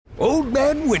Old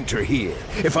Man Winter here.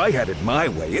 If I had it my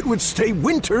way, it would stay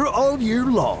winter all year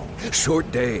long.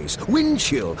 Short days, wind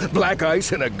chill, black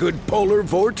ice, and a good polar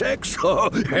vortex.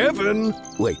 Oh, heaven.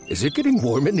 Wait, is it getting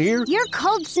warm in here? Your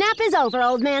cold snap is over,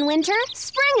 Old Man Winter.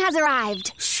 Spring has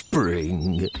arrived.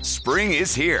 Spring. Spring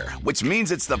is here, which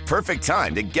means it's the perfect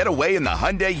time to get away in the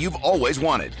Hyundai you've always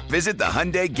wanted. Visit the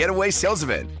Hyundai Getaway Sales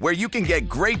Event, where you can get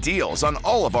great deals on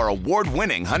all of our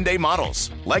award-winning Hyundai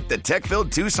models, like the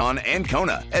tech-filled Tucson and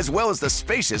Kona, as well as the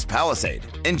spacious Palisade.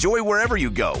 Enjoy wherever you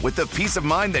go with the peace of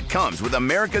mind that comes with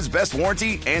America's best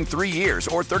warranty and 3 years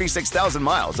or 36,000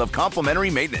 miles of complimentary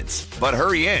maintenance. But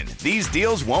hurry in, these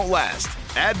deals won't last.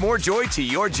 Add more joy to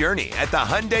your journey at the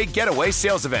Hyundai Getaway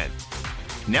Sales Event.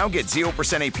 Now get 0%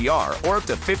 APR or up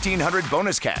to $1,500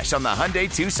 bonus cash on the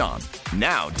Hyundai Tucson.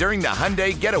 Now, during the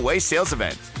Hyundai Getaway Sales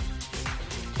Event.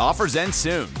 Offers end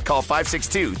soon. Call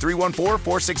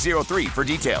 562-314-4603 for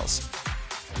details.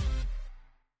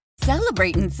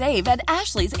 Celebrate and save at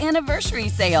Ashley's Anniversary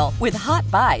Sale. With Hot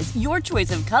Buys, your choice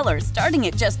of colors starting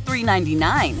at just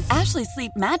 $3.99. Ashley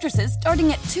Sleep mattresses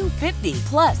starting at $2.50.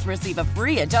 Plus, receive a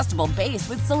free adjustable base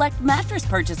with select mattress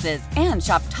purchases. And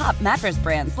shop top mattress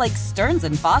brands like Stearns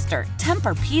 & Foster,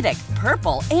 Tempur-Pedic,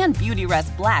 Purple, and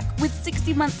Beautyrest Black with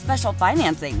 60-month special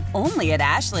financing. Only at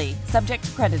Ashley. Subject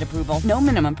to credit approval. No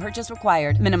minimum purchase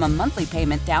required. Minimum monthly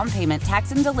payment, down payment,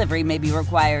 tax, and delivery may be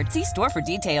required. See store for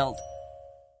details.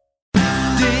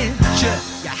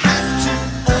 You had to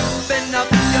open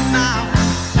up your mouth.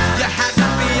 You had to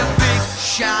be a big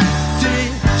shot,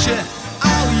 didn't you?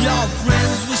 All your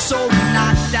friends were so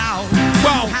knocked out.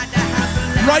 Well,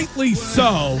 rightly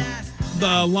so.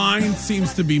 The line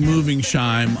seems to be moving,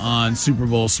 Shime, on Super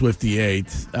Bowl Swifty 8.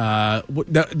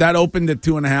 That opened at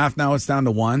 2.5. Now it's down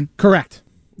to 1. Correct.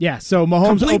 Yeah, so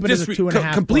Mahomes opened as a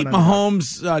 2.5. Complete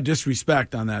Mahomes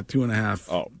disrespect on that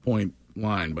 2.5 point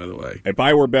line, by the way. If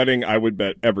I were betting, I would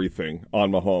bet everything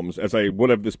on Mahomes, as I would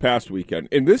have this past weekend.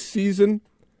 In this season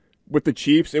with the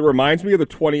Chiefs, it reminds me of the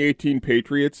 2018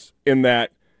 Patriots in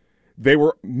that they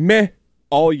were meh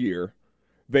all year.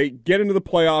 They get into the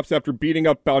playoffs after beating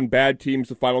up on bad teams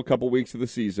the final couple weeks of the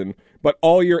season, but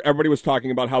all year everybody was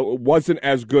talking about how it wasn't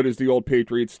as good as the old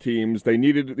Patriots teams. They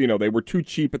needed, they were too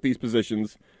cheap at these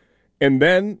positions. And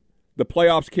then the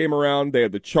playoffs came around. They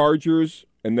had the Chargers,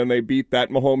 and then they beat that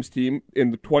Mahomes team.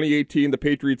 In the 2018, the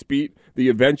Patriots beat the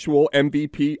eventual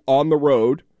MVP on the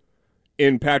road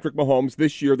in Patrick Mahomes.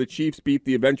 This year, the Chiefs beat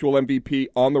the eventual MVP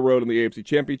on the road in the AFC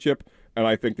Championship, and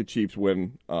I think the Chiefs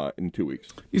win in 2 weeks.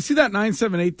 You see that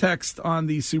 978 text on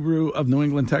the Subaru of New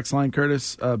England text line,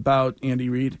 Curtis, about Andy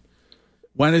Reid?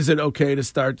 When is it okay to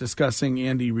start discussing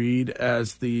Andy Reid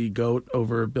as the GOAT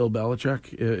over Bill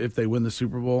Belichick if they win the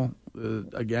Super Bowl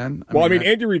again? I mean,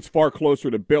 Andy Reid's far closer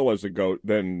to Bill as a GOAT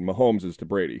than Mahomes is to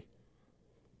Brady.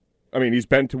 I mean, he's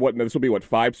been to this will be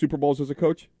 5 Super Bowls as a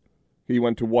coach? He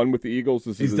went to 1 with the Eagles.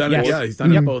 He's done it. Yeah, he's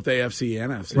done it both AFC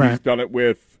and NFC. Right. He's done it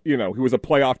with, he was a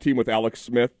playoff team with Alex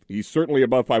Smith. He's certainly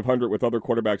above 500 with other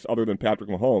quarterbacks other than Patrick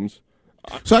Mahomes.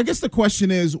 So I guess the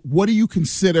question is, what do you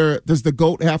consider? Does the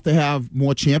GOAT have to have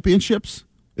more championships?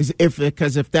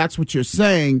 Because if that's what you're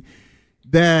saying,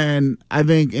 then I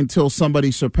think until somebody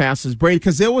surpasses Brady,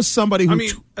 because there was somebody who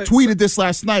tweeted this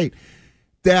last night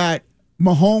that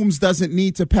Mahomes doesn't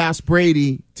need to pass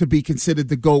Brady to be considered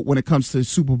the GOAT when it comes to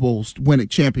Super Bowls winning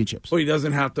championships. Well, he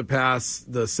doesn't have to pass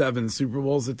the 7 Super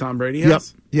Bowls that Tom Brady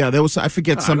has? Yep. Yeah, there was. I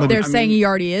forget somebody. They're saying he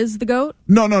already is the GOAT?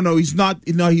 No, he's not.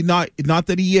 No, he's not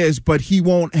that he is, but he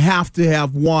won't have to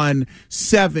have won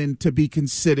 7 to be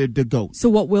considered the GOAT. So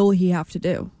what will he have to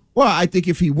do? Well, I think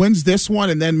if he wins this one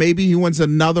and then maybe he wins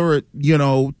another,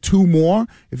 2 more,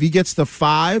 if he gets to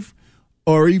 5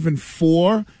 or even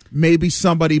 4, maybe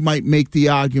somebody might make the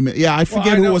argument. Yeah, I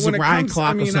forget who was it, Ryan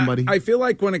Clark or somebody. I feel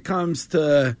like when it comes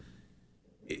to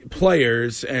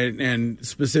players and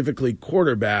specifically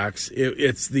quarterbacks,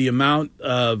 it's the amount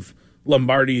of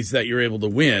Lombardis that you're able to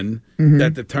win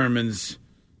that determines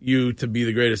you to be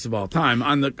the greatest of all time.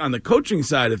 On the coaching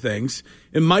side of things,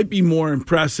 it might be more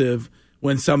impressive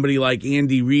when somebody like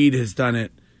Andy Reid has done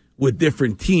it with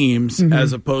different teams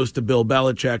as opposed to Bill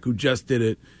Belichick, who just did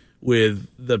it with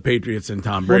the Patriots and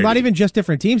Tom Brady. Well, not even just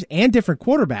different teams and different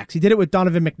quarterbacks. He did it with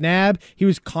Donovan McNabb. He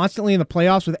was constantly in the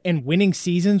playoffs and winning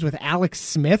seasons with Alex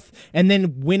Smith, and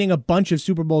then winning a bunch of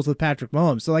Super Bowls with Patrick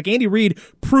Mahomes. So, Andy Reid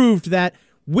proved that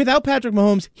without Patrick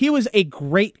Mahomes, he was a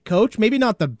great coach. Maybe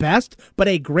not the best, but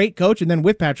a great coach. And then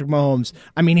with Patrick Mahomes,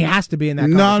 he has to be in that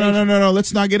conversation. No.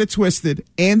 Let's not get it twisted.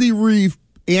 Andy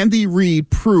Reid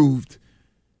proved.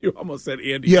 You almost said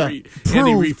Andy Reid.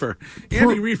 Andy Reefer.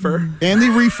 Andy Reefer. Andy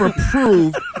Reefer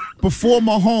proved before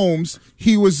Mahomes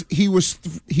he was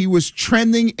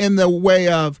trending in the way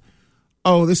of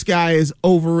oh, this guy is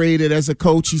overrated as a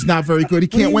coach. He's not very good. He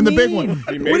can't win the big one.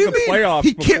 He made the playoffs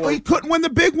He couldn't win the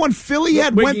big one. Philly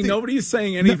had Wiggy, nobody's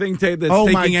saying anything that's oh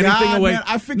taking my anything God, away. Man,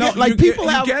 I forget. No, like people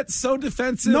get so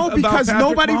defensive. No, because about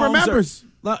nobody Mahomes remembers.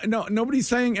 No, nobody's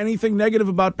saying anything negative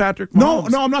about Patrick Mahomes.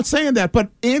 No, I'm not saying that.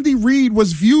 But Andy Reid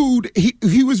was viewed.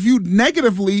 He was viewed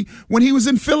negatively when he was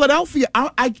in Philadelphia.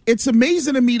 It's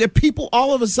amazing to me that people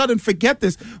all of a sudden forget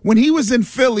this. When he was in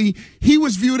Philly, he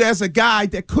was viewed as a guy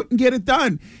that couldn't get it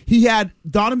done. He had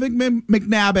Donovan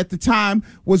McNabb at the time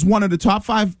was one of the top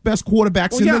 5 best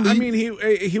quarterbacks in the league. I mean,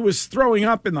 he was throwing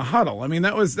up in the huddle. I mean,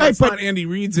 that's not Andy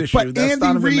Reid's issue. But That's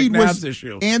Donovan McNabb's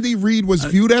issue. Andy Reid was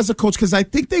viewed as a coach because I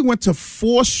think they went to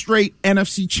 4 straight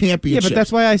NFC championships. Yeah, but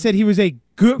that's why I said he was a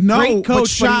great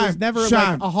coach, but he was never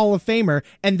like a Hall of Famer.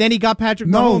 And then he got Patrick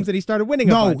Mahomes and he started winning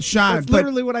a bunch. That's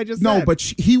literally what I just said. No, but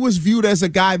he was viewed as a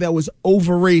guy that was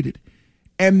overrated.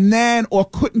 And then, or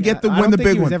couldn't get win the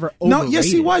big one. No,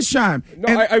 yes, he was, Sean.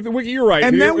 No, Wiggy, you're right.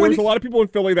 And there was a lot of people in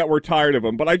Philly that were tired of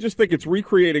him, but I just think it's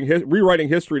rewriting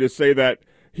history to say that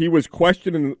he was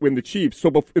questioned in the Chiefs.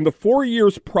 So in the 4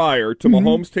 years prior to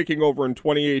Mahomes taking over in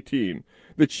 2018,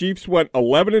 the Chiefs went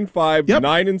 11-5,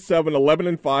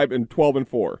 9-7, 11-5, and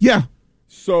 12-4. Yeah.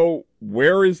 So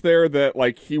where is there that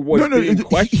he was being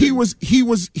questioned?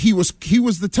 He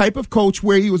was the type of coach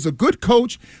where he was a good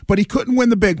coach, but he couldn't win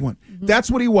the big one. Mm-hmm.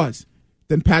 That's what he was.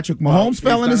 Then Patrick Mahomes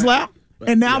fell in his lap,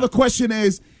 and now the question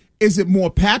is it more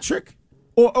Patrick,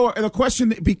 or the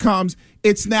question becomes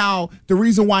it's now the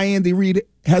reason why Andy Reid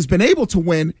has been able to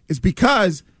win is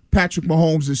because Patrick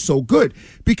Mahomes is so good.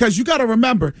 Because you got to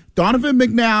remember, Donovan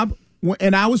McNabb,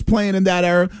 and I was playing in that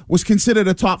era, was considered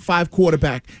a top 5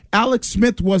 quarterback. Alex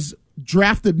Smith was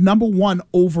drafted number 1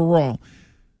 overall.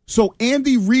 So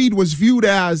Andy Reid was viewed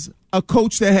as a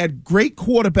coach that had great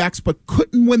quarterbacks but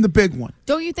couldn't win the big one.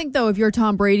 Don't you think, though, if you're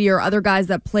Tom Brady or other guys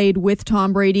that played with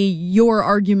Tom Brady, your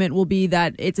argument will be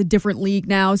that it's a different league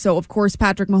now, so of course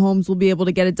Patrick Mahomes will be able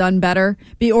to get it done better,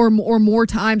 or more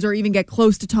times, or even get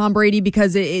close to Tom Brady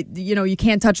because you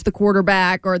can't touch the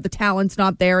quarterback or the talent's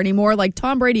not there anymore. Like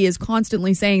Tom Brady is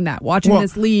constantly saying that. Watching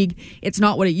this league, it's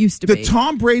not what it used to be. The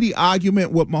Tom Brady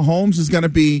argument with Mahomes is going to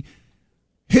be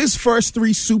his first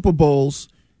 3 Super Bowls.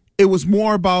 It was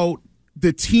more about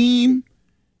the team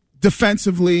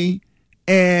defensively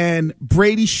and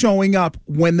Brady showing up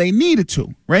when they needed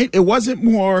to, right? It wasn't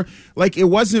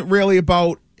really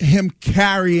about him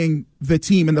carrying the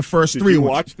team in the first 3. Did you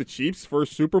watch the Chiefs'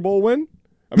 first Super Bowl win?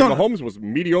 Mahomes was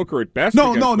mediocre at best.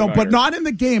 No, but not in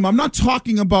the game. I'm not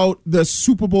talking about the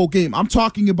Super Bowl game. I'm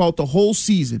talking about the whole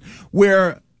season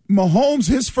where Mahomes,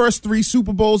 his first 3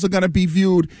 Super Bowls are going to be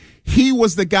viewed. He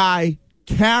was the guy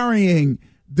carrying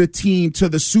the team to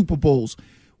the Super Bowls,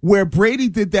 where Brady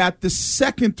did that the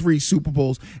second 3 Super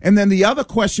Bowls. And then the other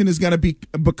question is going to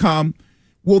become,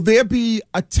 will there be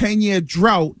a 10-year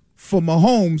drought for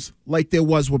Mahomes like there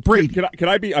was with Brady? Can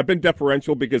I be? I've been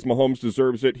deferential because Mahomes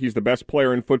deserves it. He's the best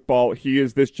player in football. He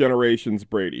is this generation's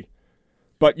Brady.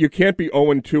 But you can't be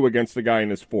 0-2 against the guy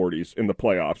in his 40s in the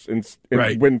playoffs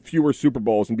and win fewer Super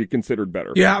Bowls and be considered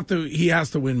better. He has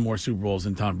to win more Super Bowls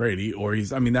than Tom Brady, or you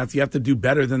have to do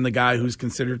better than the guy who's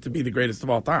considered to be the greatest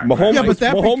of all time.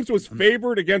 Mahomes was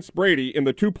favored against Brady in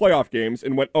the 2 playoff games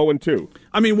and went 0-2.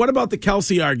 I mean, what about the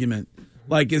Kelce argument?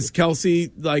 Is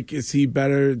Kelce is he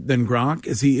better than Gronk?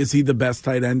 Is he the best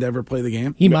tight end to ever play the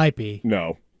game? He might be.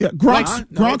 No. Yeah,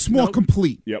 Gronk's more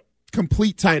complete. Yep.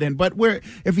 Complete tight end, but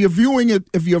if you're viewing it,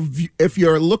 if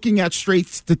you're looking at straight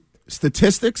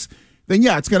statistics, then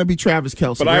it's going to be Travis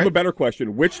Kelce. But I have a better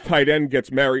question: which tight end gets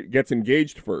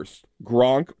engaged first,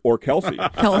 Gronk or Kelce?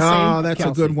 Kelce. Oh, that's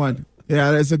a good one.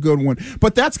 Yeah, that's a good one.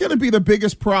 But that's going to be the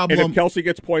biggest problem. And if Kelce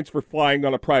gets points for flying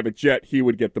on a private jet, he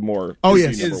would get the more. Oh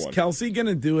yes, is Kelce going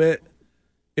to do it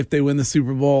if they win the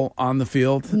Super Bowl on the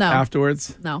field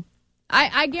afterwards? No.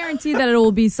 I guarantee that it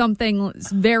will be something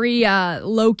very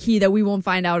low-key that we won't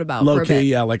find out about. Low-key,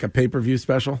 yeah, like a pay-per-view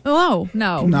special? Oh,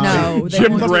 no.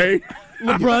 Jim Gray.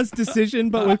 LeBron's decision,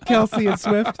 but with Kelce and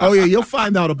Swift. Oh, yeah, you'll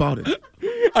find out about it.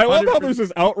 I love how there's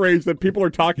this outrage that people are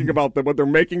talking about what they're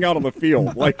making out on the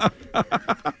field.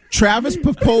 Travis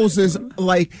proposes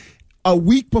a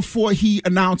week before he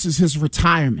announces his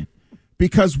retirement.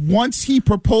 Because once he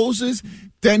proposes,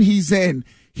 then he's in.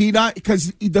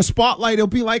 Because the spotlight will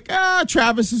be like,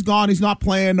 Travis is gone. He's not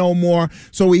playing no more.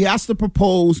 So he has to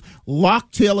propose,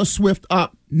 lock Taylor Swift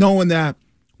up, knowing that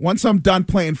once I'm done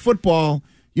playing football,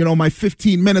 my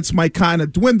 15 minutes might kind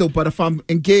of dwindle. But if I'm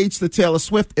engaged to Taylor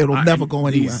Swift, it'll never go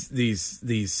anywhere. These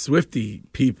Swiftie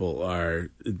people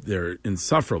they're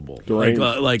insufferable.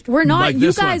 We're not.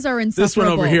 You guys are insufferable. This one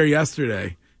over here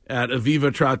yesterday. at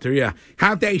Aviva Trattoria.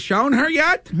 Have they shown her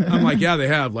yet? I'm like, yeah, they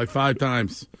have, like 5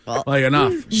 times. Like,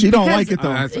 enough. She don't like it,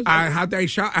 though.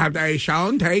 Have they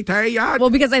shown Tay yet? Well,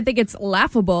 because I think it's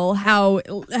laughable how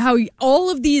all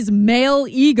of these male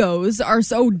egos are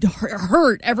so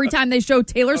hurt every time they show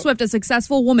Taylor Swift, a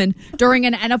successful woman, during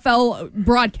an NFL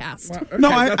broadcast. Well,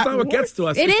 okay, that's not what gets to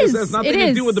us. It is. It has nothing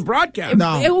to do with the broadcast.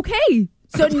 No. Okay.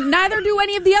 So neither do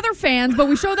any of the other fans, but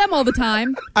we show them all the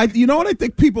time. You know what I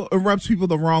think rubs people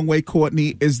the wrong way,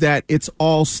 Courtney, is that it's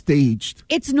all staged.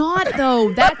 It's not,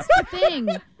 though. That's the thing.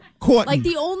 Courtney. Like,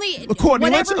 the only...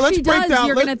 Courtney, whatever let's she break does, down,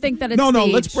 you're going to think that it's No,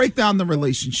 staged. let's break down the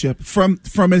relationship from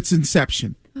its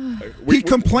inception. He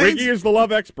complains... Wiggy is the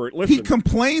love expert. Listen. He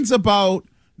complains about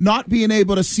not being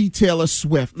able to see Taylor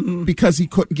Swift because he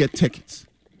couldn't get tickets,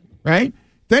 right?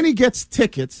 Then he gets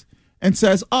tickets and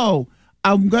says, oh,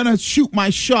 I'm going to shoot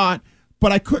my shot,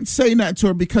 but I couldn't say nothing to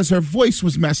her because her voice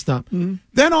was messed up.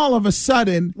 Then all of a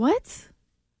sudden... What?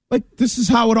 Like, this is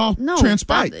how it all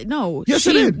transpired. Yes,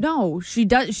 it did. No, she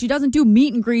doesn't do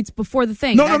meet and greets before the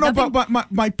thing. No. But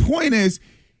my point is,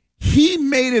 he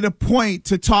made it a point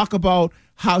to talk about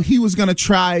how he was going to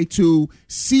try to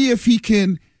see if he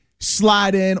can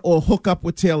slide in or hook up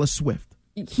with Taylor Swift.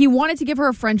 He wanted to give her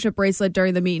a friendship bracelet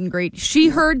during the meet and greet. She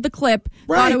heard the clip,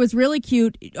 thought it was really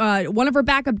cute. One of her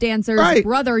backup dancers'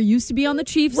 brother used to be on the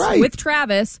Chiefs with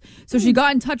Travis, so she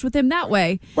got in touch with him that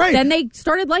way. Then they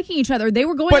started liking each other. They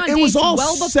were going on dates. But it was all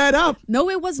set up. No,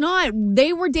 it was not.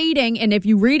 They were dating, and if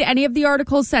you read any of the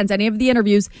articles since, any of the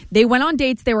interviews, they went on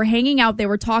dates, they were hanging out, they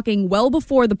were talking well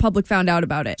before the public found out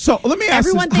about it. So let me ask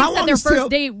Everyone this. thinks that their first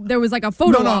date, there was like a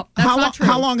photo op. That's not true.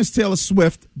 How long has Taylor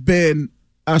Swift been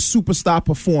a superstar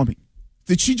performing?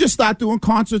 Did she just start doing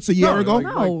concerts a year ago?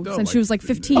 No, since she was like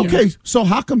 15. Okay, so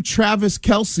how come Travis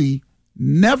Kelce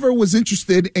never was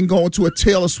interested in going to a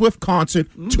Taylor Swift concert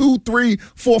 2, 3,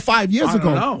 4, 5 years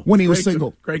ago when he was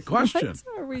single? Great question.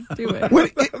 What are we doing?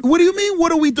 What do you mean,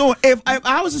 what are we doing? If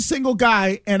I was a single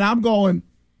guy and I'm going,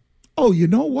 oh, you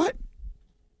know what?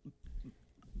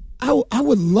 I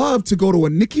would love to go to a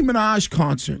Nicki Minaj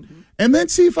concert and then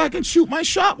see if I can shoot my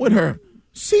shot with her.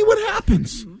 See what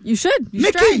happens. You should.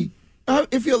 Nikki,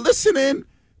 if you're listening,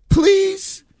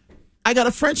 please, I got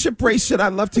a friendship bracelet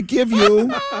I'd love to give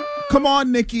you. Come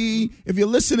on, Nikki, if you're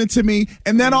listening to me.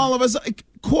 And then all of us,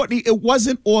 Courtney, it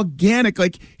wasn't organic.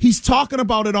 Like, he's talking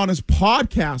about it on his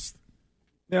podcast.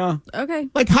 Yeah. Okay.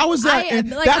 Like, how is that?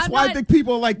 That's why I think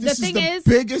people are like, this is the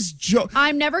biggest joke.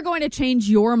 I'm never going to change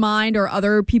your mind or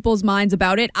other people's minds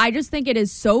about it. I just think it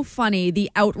is so funny, the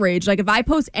outrage. Like, if I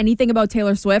post anything about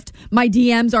Taylor Swift, my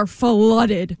DMs are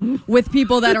flooded with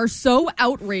people that are so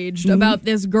outraged about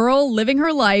this girl living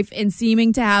her life and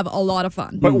seeming to have a lot of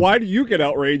fun. But why do you get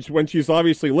outraged when she's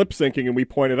obviously lip syncing and we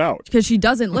point it out? Because she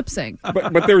doesn't lip sync.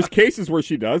 But there's cases where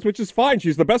she does, which is fine.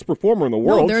 She's the best performer in the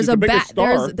world. No, she's the biggest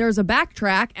star. There's a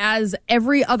backtrack, as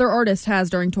every other artist has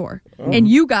during tour. And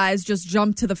you guys just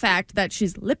jump to the fact that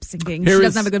she's lip syncing. She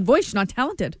doesn't have a good voice. She's not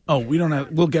talented. Oh, we don't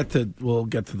have. We'll get to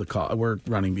the call. We're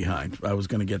running behind. I was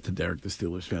going to get to Derek, the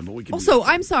Steelers fan, but we can. Also,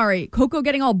 I'm sorry, Coco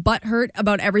getting all butthurt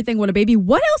about everything. What a baby.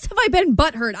 What else have I been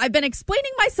butthurt? I've been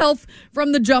explaining myself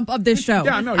from the jump of this show.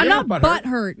 Yeah, no, I'm you're not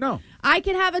butthurt. No, I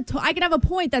can have a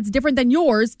point that's different than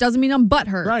yours. Doesn't mean I'm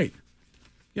butthurt. Right.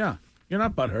 Yeah, you're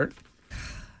not butthurt.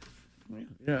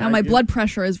 Yeah, now my blood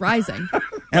pressure is rising.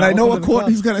 And I know what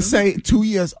Courtney's going to say in 2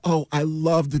 years. Oh, I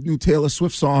love the new Taylor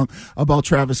Swift song about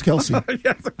Travis Kelce.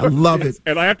 Yes, I love it.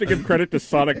 And I have to give credit to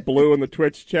Sonic Blue in the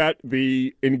Twitch chat.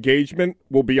 The engagement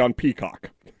will be on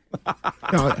Peacock.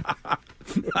 No,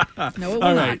 it will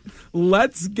All not. right,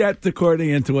 let's get to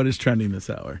Courtney into what is trending this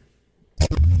hour.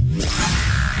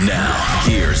 Now,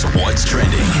 here's what's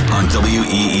trending on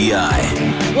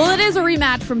WEEI. Well, it is a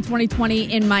rematch from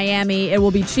 2020 in Miami. It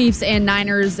will be Chiefs and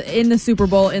Niners in the Super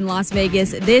Bowl in Las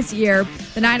Vegas this year.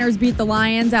 The Niners beat the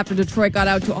Lions after Detroit got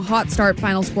out to a hot start.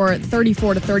 Final score at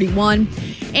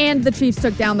 34-31. And the Chiefs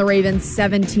took down the Ravens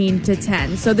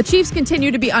 17-10. So the Chiefs continue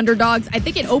to be underdogs. I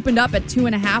think it opened up at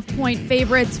 2.5-point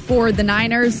favorites for the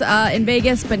Niners in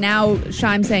Vegas, but now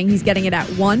Shime's saying he's getting it at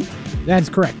 1. That's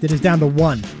correct. It is down to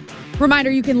 1.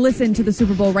 Reminder, you can listen to the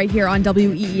Super Bowl right here on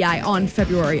WEEI on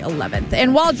February 11th.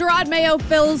 And while Gerard Mayo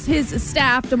fills his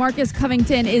staff, DeMarcus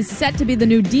Covington is set to be the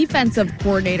new defensive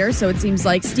coordinator. So it seems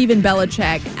like Steven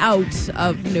Belichick out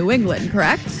of New England,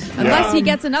 correct? Unless he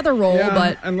gets another role.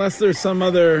 But unless there's some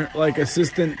other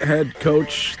assistant head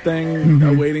coach thing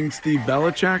awaiting Steve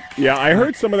Belichick. Yeah, I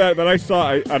heard some of that I saw.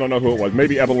 I don't know who it was.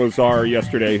 Maybe Evan Lazar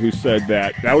yesterday, who said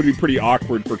that would be pretty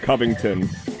awkward for Covington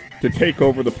to take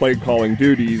over the play calling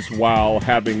duties while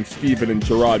having Steven and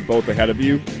Gerard both ahead of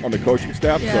you on the coaching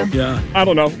staff. Yeah. So Yeah. I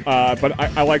don't know, but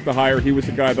I like the hire. He was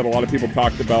the guy that a lot of people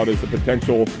talked about as a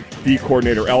potential D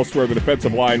coordinator elsewhere. The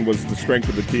defensive line was the strength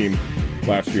of the team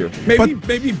last year.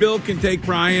 Maybe Bill can take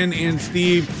Brian and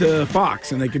Steve to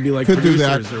Fox, and they can be like Could do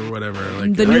producers that. or whatever.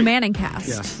 Like The new Manning cast.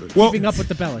 Yes. Keeping up with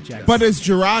the Belichick. But is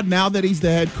Gerard, now that he's the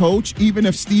head coach, even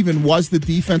if Steven was the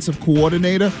defensive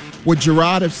coordinator, would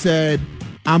Gerard have said,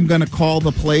 I'm going to call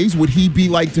the plays? Would he be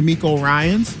like DeMeco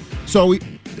Ryans? So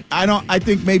I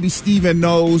think maybe Steven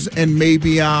knows, and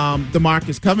maybe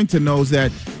DeMarcus Covington knows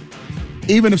that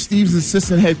even if Steve's the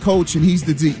assistant head coach and he's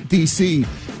the DC,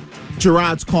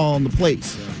 Gerard's calling the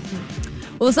plays.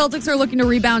 Well, the Celtics are looking to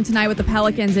rebound tonight with the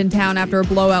Pelicans in town after a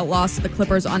blowout loss to the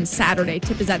Clippers on Saturday.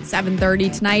 Tip is at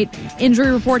 7:30 tonight.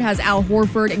 Injury report has Al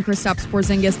Horford and Kristaps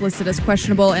Porzingis listed as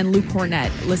questionable and Luke Cornett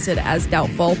listed as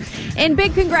doubtful. And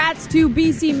big congrats to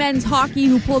BC men's hockey,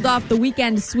 who pulled off the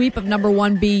weekend sweep of number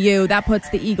 1 BU. That puts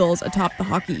the Eagles atop the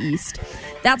Hockey East.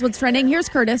 That's what's trending. Here's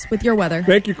Curtis with your weather.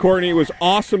 Thank you, Courtney. It was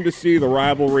awesome to see the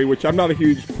rivalry, which I'm not a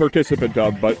huge participant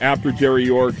of, but after Jerry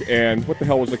York and what the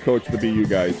hell was the coach of the BU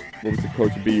guys? What was the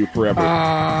coach of BU forever?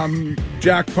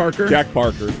 Jack Parker. That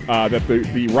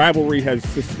the rivalry has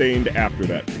sustained after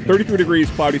that. 33 degrees,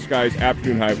 cloudy skies,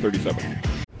 afternoon high of 37.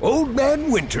 Old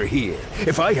Man Winter here.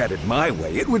 If I had it my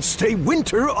way, it would stay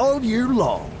winter all year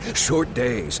long. Short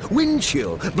days, wind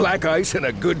chill, black ice, and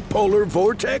a good polar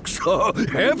vortex. Oh,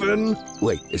 heaven.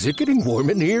 Wait, is it getting warm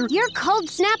in here? Your cold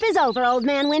snap is over, Old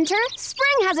Man Winter.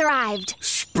 Spring has arrived.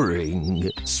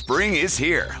 Spring. Spring is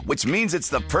here, which means it's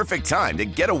the perfect time to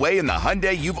get away in the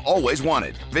Hyundai you've always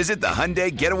wanted. Visit the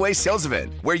Hyundai Getaway Sales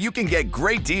Event, where you can get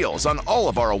great deals on all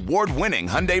of our award-winning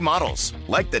Hyundai models,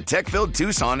 like the tech-filled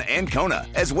Tucson and Kona,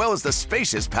 as well as the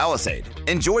spacious Palisade.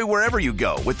 Enjoy wherever you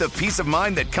go with the peace of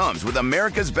mind that comes with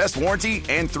America's best warranty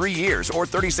and 3 years or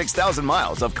 36,000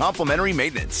 miles of complimentary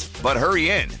maintenance. But hurry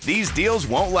in, these deals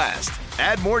won't last.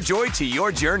 Add more joy to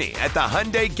your journey at the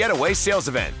Hyundai Getaway Sales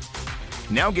Event.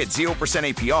 Now get 0%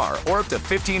 APR or up to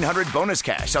 $1,500 bonus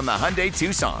cash on the Hyundai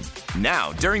Tucson.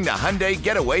 Now, during the Hyundai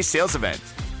Getaway Sales Event.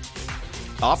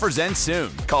 Offers end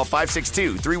soon. Call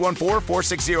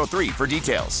 562-314-4603 for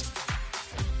details.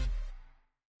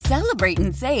 Celebrate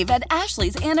and save at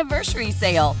Ashley's Anniversary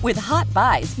Sale. With Hot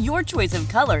Buys, your choice of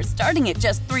colors starting at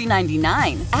just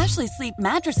 $3.99. Ashley Sleep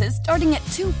mattresses starting at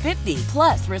 $2.50.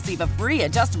 Plus, receive a free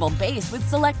adjustable base with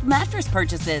select mattress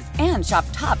purchases. And shop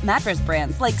top mattress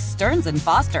brands like Stearns &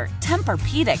 Foster,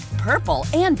 Tempur-Pedic, Purple,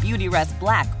 and Beautyrest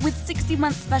Black with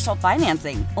 60-month special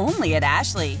financing. Only at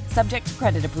Ashley. Subject to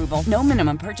credit approval. No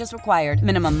minimum purchase required.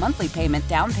 Minimum monthly payment,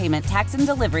 down payment, tax, and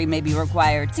delivery may be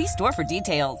required. See store for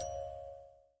details.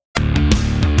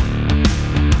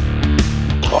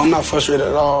 I'm not frustrated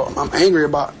at all. I'm angry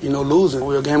about, losing.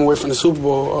 We're a game away from the Super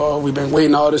Bowl. We've been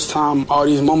waiting all this time, all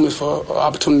these moments for an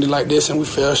opportunity like this, and we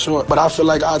fell short. But I feel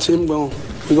like our team, we're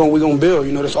gonna build.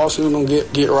 This offseason, we're gonna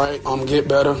get right, get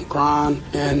better, grind,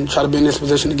 and try to be in this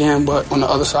position again, but on the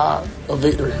other side of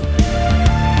victory.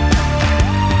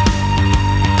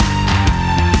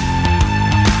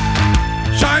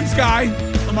 Shimes guy,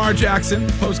 Lamar Jackson,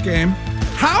 post-game.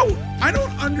 I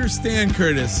don't understand,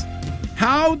 Curtis,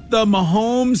 how the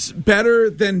Mahomes better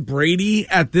than Brady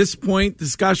at this point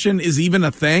discussion is even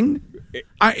a thing.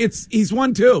 He's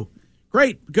won 2.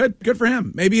 Great, good for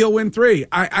him. Maybe he'll win 3.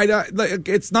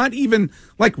 It's not even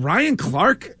like Ryan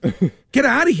Clark. Get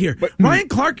out of here. Ryan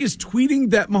Clark is tweeting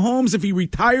that Mahomes, if he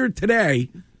retired today,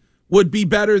 would be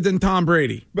better than Tom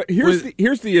Brady. But here's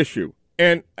the issue,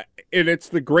 and it's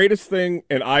the greatest thing,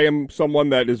 and I am someone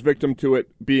that is victim to it,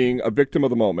 being a victim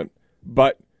of the moment.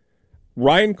 But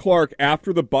Ryan Clark,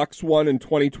 after the Bucs won in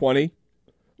 2020,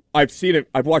 I've seen it.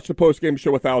 I've watched the postgame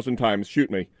show 1,000 times. Shoot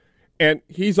me. And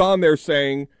he's on there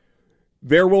saying,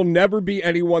 there will never be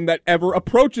anyone that ever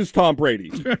approaches Tom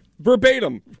Brady.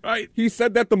 Verbatim. Right. He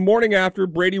said that the morning after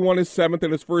Brady won his 7th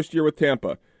in his first year with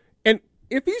Tampa. And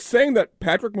if he's saying that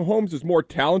Patrick Mahomes is more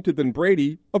talented than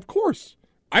Brady, of course.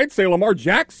 I'd say Lamar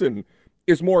Jackson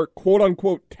is more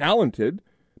quote-unquote talented.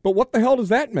 But what the hell does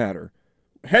that matter?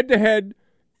 Head-to-head,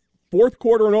 fourth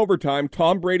quarter and overtime,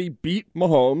 Tom Brady beat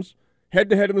Mahomes.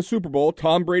 Head-to-head in the Super Bowl,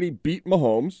 Tom Brady beat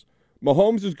Mahomes.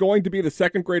 Mahomes is going to be the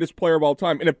second greatest player of all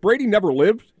time. And if Brady never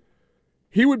lived,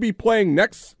 he would be playing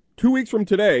 2 weeks from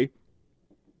today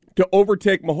to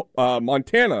overtake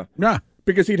Montana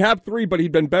because he'd have 3, but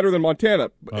he'd been better than Montana.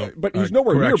 But he's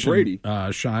nowhere near Brady.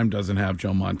 Scheim doesn't have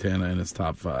Joe Montana in his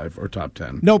top 5 or top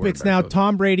 10. Nope, it's now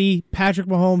Tom Brady, Patrick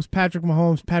Mahomes, Patrick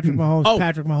Mahomes, Patrick Mahomes,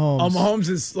 Patrick Mahomes. Oh, Mahomes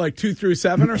is like 2 through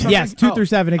 7 or something? Yes, 2 through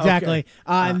 7, exactly. Okay.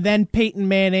 And then Peyton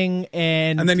Manning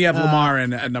and then you have Lamar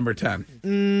at number 10.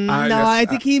 I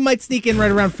think he might sneak in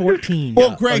right around 14.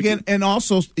 Well, Greg, and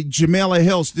also Jamela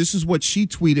Hills, this is what she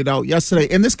tweeted out yesterday.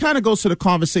 And this kind of goes to the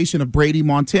conversation of Brady,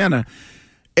 Montana.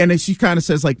 And then she kind of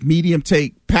says, like, medium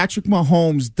take, Patrick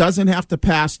Mahomes doesn't have to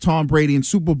pass Tom Brady in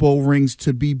Super Bowl rings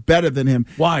to be better than him.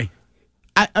 Why?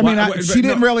 She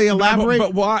didn't really elaborate.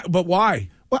 But why? But why?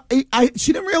 Well,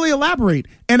 she didn't really elaborate.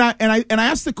 And I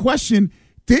asked the question,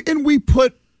 didn't we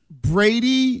put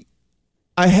Brady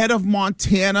ahead of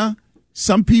Montana?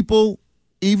 Some people,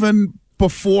 even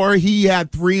before he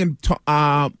had 3 and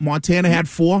Montana had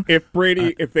 4?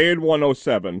 If they had won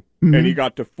 07 and he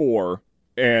got to 4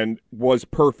 and was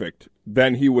perfect,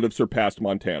 then he would have surpassed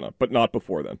Montana, but not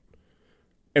before then.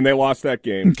 And they lost that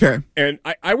game. Okay. And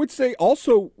I would say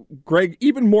also, Greg,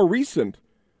 even more recent,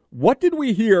 what did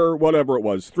we hear, whatever it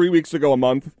was, 3 weeks ago, a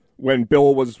month, when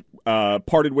Bill was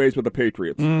parted ways with the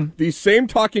Patriots? These same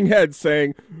talking heads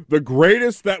saying, the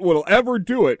greatest that will ever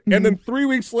do it. And then 3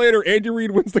 weeks later, Andy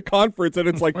Reid wins the conference, and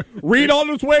it's like, Reid on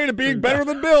his way to being better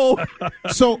than Bill.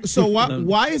 So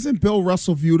why isn't Bill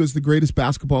Russell viewed as the greatest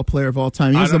basketball player of all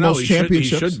time? He has the most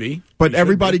championships. He should be. But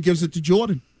everybody gives it to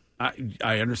Jordan.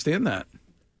 I understand that.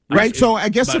 Right, so I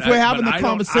guess if we're having the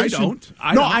conversation,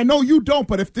 I don't. I know you don't,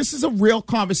 but if this is a real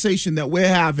conversation that we're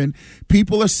having,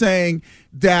 people are saying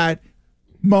that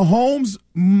Mahomes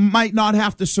might not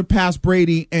have to surpass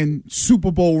Brady in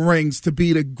Super Bowl rings to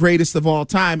be the greatest of all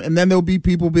time, and then there'll be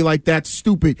people be like, that's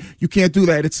stupid. You can't do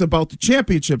that. It's about the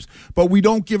championships, but we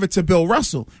don't give it to Bill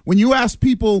Russell. When you ask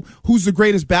people who's the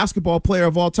greatest basketball player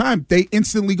of all time, they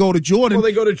instantly go to Jordan. Well,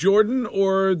 they go to Jordan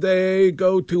or they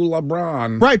go to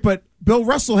LeBron. Right, but Bill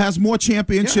Russell has more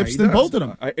championships than both of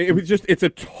them. It's a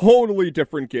totally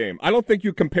different game. I don't think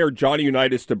you compare Johnny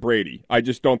Unitas to Brady. I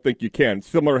just don't think you can.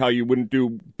 Similar how you wouldn't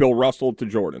do Bill Russell to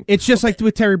Jordan. It's just like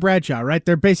with Terry Bradshaw, right?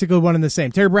 They're basically one and the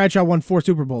same. Terry Bradshaw won 4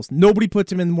 Super Bowls. Nobody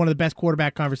puts him in one of the best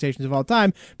quarterback conversations of all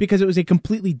time because it was a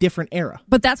completely different era.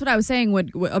 But that's what I was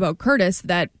saying about Curtis,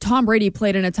 that Tom Brady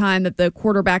played in a time that the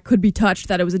quarterback could be touched,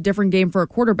 that it was a different game for a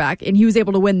quarterback, and he was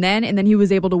able to win then, and then he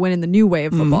was able to win in the new way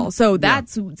of football. So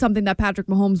that's something that Patrick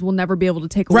Mahomes will never be able to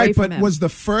take away from him. Right, but was the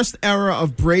first era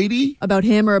of Brady about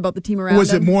him or about the team around him?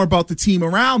 Was it more about the team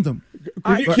around him?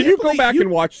 Can you go back and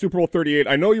watch Super Bowl 38?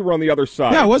 I know you were on the other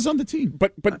side. Yeah, I was on the team.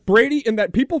 But Brady, in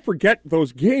that, people forget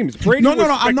those games. Brady No, was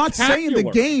I'm not saying the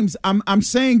games. I'm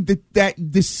saying that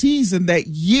the season, that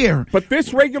year. But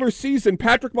this regular season,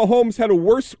 Patrick Mahomes had a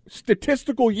worse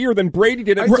statistical year than Brady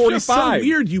did at 45. It's so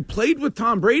weird. You played with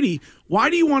Tom Brady. Why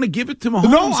do you want to give it to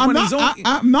Mahomes? No,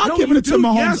 I'm not giving it to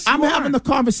Mahomes. Yes, I'm having the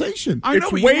conversation.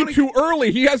 It's way too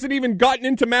early. He hasn't even gotten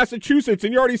into Massachusetts,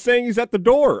 and you're already saying he's at the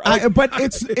door. But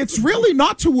it's really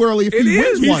not too early if he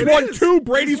wins one. He's won 2.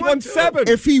 Brady's won 7.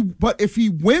 If he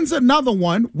wins another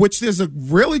one, which there's a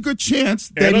really good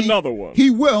chance that another one he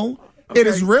will, it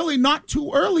is really not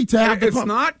too early to have. It's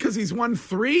not because he's won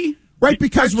 3. Right,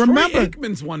 because remember,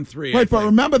 Aikman's won 3. Right, but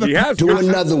remember do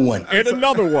another one and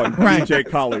another one. Right, DJ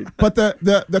Khalid. But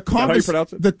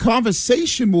the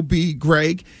conversation will be,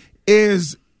 Greg,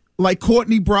 is like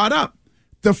Courtney brought up.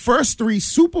 The first 3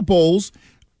 Super Bowls,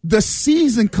 the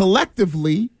season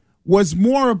collectively was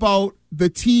more about the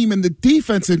team and the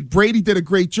defense, and Brady did a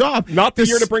great job. Not the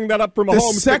year to bring that up for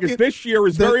Mahomes, because this year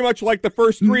is very much like the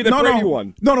first 3 that Brady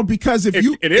won. No, because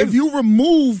if you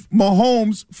remove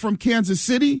Mahomes from Kansas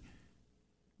City,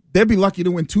 they'd be lucky to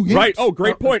win 2 games. Right. Oh,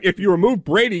 great point. If you remove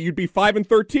Brady, you'd be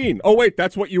 5-13. Oh, wait,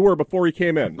 that's what you were before he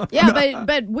came in. Yeah,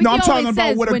 but Wiggy I'm talking always about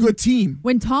says what a good team.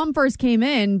 When Tom first came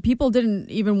in, people didn't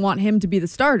even want him to be the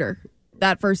starter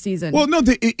that first season. Well, no,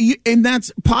 and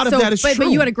that's part of that is true.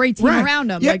 But you had a great team around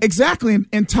him. Yeah, exactly.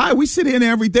 And Ty, we sit in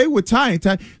every day with Ty. And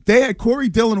Ty, they had Corey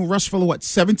Dillon who rushed for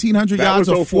 1,700 yards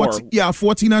or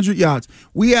 1,400 yards.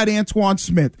 We had Antoine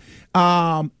Smith.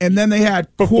 And then they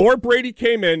had before Brady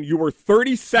came in, you were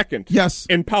 32nd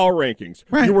in power rankings.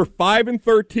 Right. You were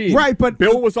 5-13. Right, but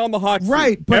Bill was on the hot seat.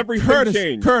 Right, but everything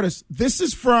changed. Curtis, this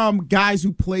is from guys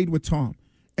who played with Tom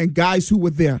and guys who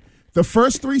were there. The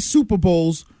first 3 Super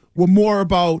Bowls were more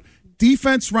about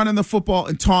defense running the football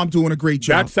and Tom doing a great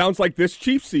job. That sounds like this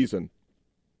Chiefs season.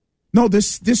 No,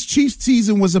 this Chiefs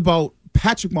season was about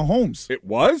Patrick Mahomes. It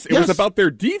was? It Yes. was about their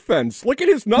defense. Look at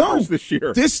his numbers this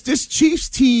year. This Chiefs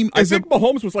team I think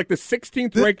Mahomes was like the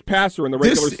 16th ranked passer in the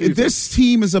regular season. This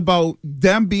team is about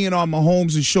them being on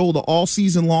Mahomes' shoulder all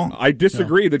season long. I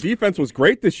disagree. The defense was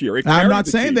great this year. I'm not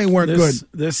saying they weren't good.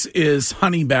 This is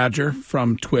Honey Badger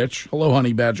from Twitch. Hello,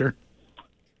 Honey Badger.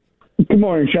 Good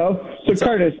morning, Joe. So,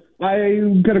 Curtis, I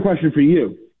got a question for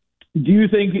you. Do you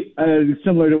think,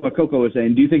 similar to what Coco was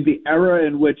saying, do you think the era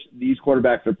in which these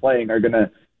quarterbacks are playing are going to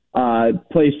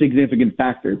play a significant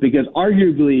factor? Because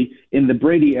arguably, in the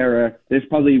Brady era, there's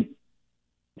probably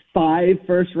 5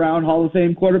 first-round Hall of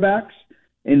Fame quarterbacks,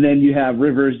 and then you have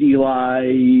Rivers,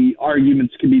 Eli.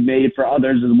 Arguments can be made for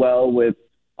others as well with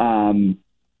Stafford,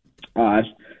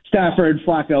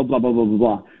 Flacco, blah, blah, blah, blah,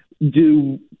 blah.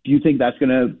 Do you think that's going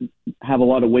to have a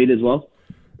lot of weight as well?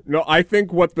 No, I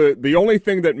think what the only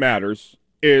thing that matters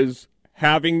is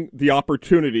having the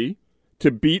opportunity to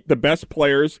beat the best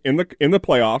players in the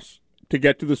playoffs to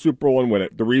get to the Super Bowl and win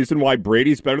it. The reason why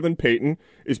Brady's better than Peyton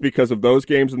is because of those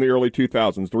games in the early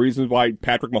 2000s. The reason why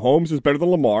Patrick Mahomes is better than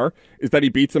Lamar is that he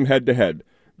beats him head-to-head.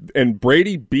 And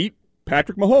Brady beat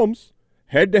Patrick Mahomes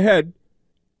head-to-head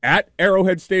at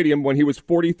Arrowhead Stadium when he was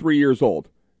 43 years old,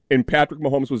 and Patrick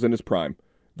Mahomes was in his prime.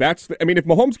 If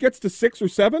Mahomes gets to 6 or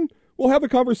 7, we'll have a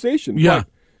conversation. Yeah.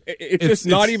 But it's just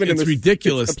not even in It's this.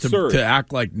 ridiculous It's absurd. to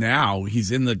act like now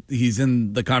he's in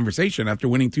the conversation after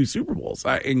winning 2 Super Bowls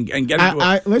and getting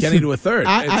to a third.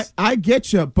 I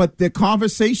get you, but the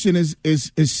conversation is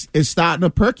starting to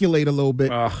percolate a little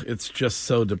bit. It's just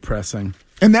so depressing.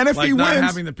 And then if like he not wins,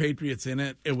 having the Patriots in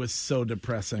it, it was so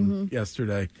depressing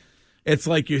yesterday. It's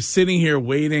like you're sitting here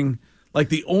waiting. Like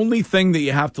the only thing that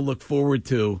you have to look forward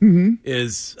to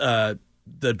is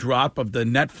the drop of the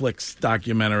Netflix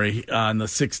documentary on the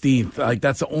 16th. Like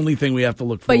that's the only thing we have to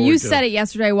look forward to. But you said it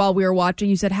yesterday while we were watching.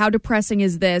 You said, how depressing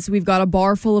is this? We've got a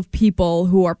bar full of people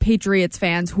who are Patriots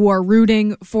fans who are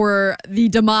rooting for the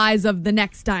demise of the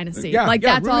next dynasty.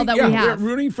 That's all that we have. We're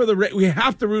rooting for we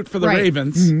have to root for the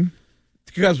Ravens.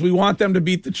 Because we want them to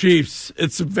beat the Chiefs.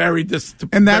 It's very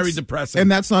depressing.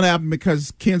 And that's not happening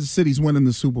because Kansas City's winning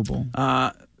the Super Bowl.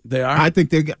 They are? I think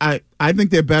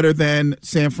they're better than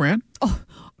San Fran.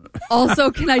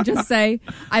 Also, can I just say,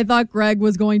 I thought Greg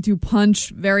was going to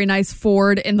punch very nice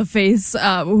Ford in the face,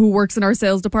 who works in our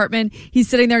sales department. He's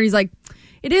sitting there and he's like,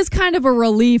 it is kind of a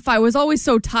relief. I was always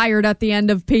so tired at the end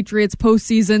of Patriots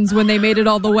postseasons when they made it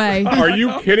all the way. Are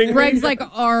you kidding me? Greg's like,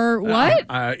 what?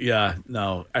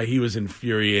 He was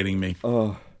infuriating me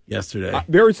yesterday.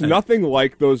 There's nothing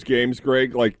like those games,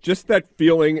 Greg. Like just that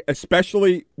feeling,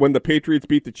 especially when the Patriots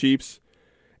beat the Chiefs,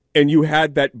 and you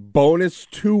had that bonus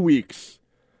 2 weeks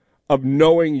of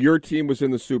knowing your team was in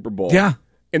the Super Bowl. Yeah.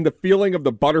 And the feeling of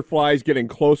the butterflies getting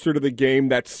closer to the game,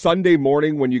 that Sunday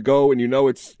morning when you go and you know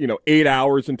it's 8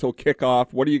 hours until kickoff.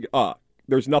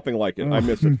 There's nothing like it. I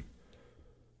miss it.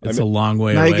 It's a long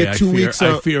way now away. You get 2 weeks.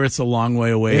 I fear it's a long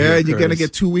way away. Yeah, here, you're going to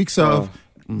get 2 weeks of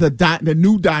the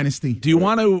new dynasty. Do you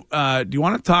want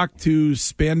to talk to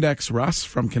Spandex Russ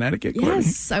from Connecticut? Courtney?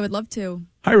 Yes, I would love to.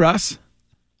 Hi, Russ.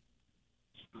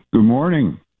 Good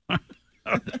morning.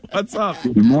 What's up?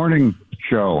 Good morning,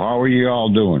 show. How are you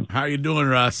all doing? How you doing,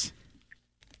 Russ?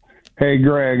 Hey,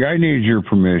 Greg, I need your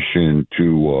permission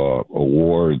to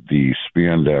award the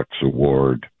Spandex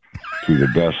Award to the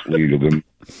best lead of the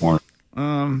morning.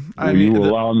 Will you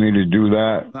allow me to do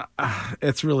that?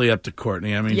 It's really up to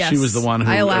Courtney. I mean, yes, she was the one who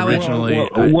originally.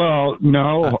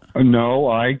 No.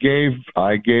 I gave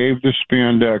the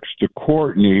Spandex to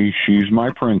Courtney. She's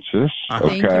my princess.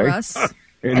 Thank you, Russ.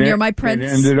 And you're my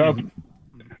prince.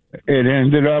 It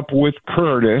ended up with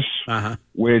Curtis,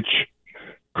 which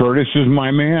Curtis is my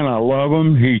man. I love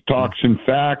him. He talks in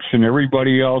facts, and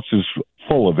everybody else is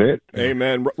full of it.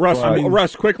 Amen.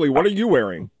 Russ, quickly, what are you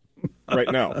wearing right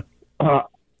now?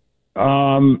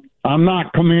 I'm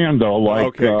not commando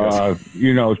like Travis.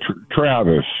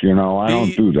 I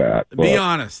don't do that. Be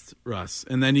honest, Russ,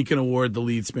 and then you can award the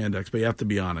lead Spandex. But you have to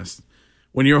be honest.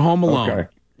 When you're home alone,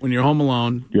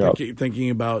 thinking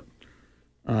about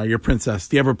your princess,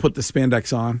 do you ever put the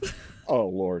spandex on? Oh,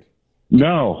 Lord.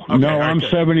 No, I'm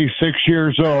 76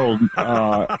 years old.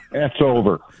 That's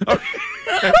over. All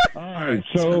right,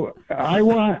 so I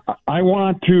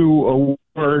want to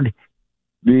award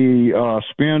the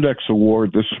Spandex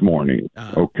Award this morning,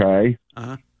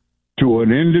 to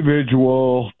an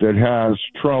individual that has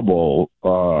trouble.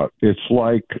 It's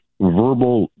like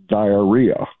verbal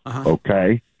diarrhea,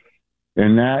 okay?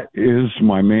 And that is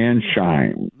my man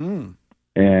Shine.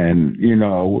 And,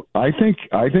 I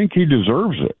think he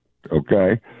deserves it,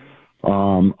 okay?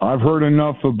 I've heard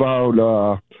enough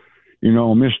about,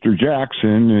 Mr.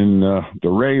 Jackson and the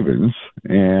Ravens.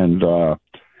 And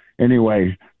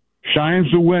anyway,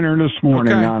 Shine's the winner this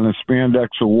morning on the Spandex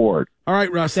Award. All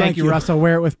right, Russ. Thank you, Russ. I'll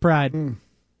wear it with pride.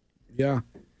 Yeah.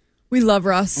 We love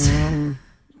Russ.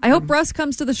 I hope Russ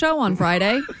comes to the show on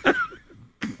Friday.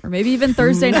 Or maybe even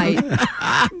Thursday night.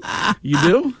 You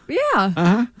do?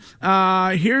 Yeah.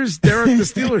 Here's Derek, the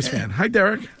Steelers fan. Hi,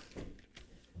 Derek.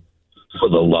 For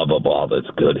the love of all that's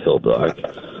good, Hill Dog.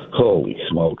 Holy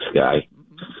smokes, guy.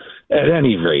 At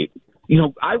any rate,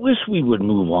 I wish we would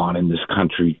move on in this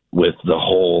country with the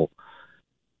whole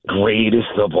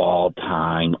greatest of all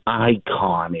time,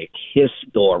 iconic,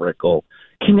 historical.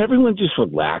 Can everyone just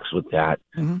relax with that?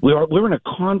 Mm-hmm. We're in a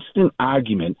constant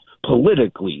argument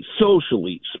politically,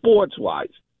 socially, sports-wise.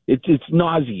 It's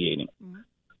nauseating. Mm-hmm.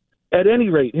 At any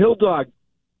rate, Hill Dog,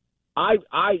 I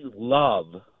love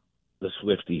the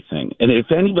Swiftie thing. And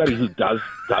if anybody who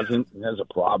doesn't has a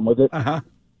problem with it,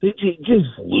 it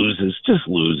just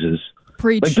loses.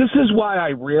 Preach. Like, this is why I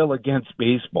rail against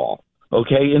baseball,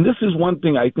 okay? And this is one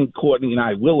thing I think Courtney and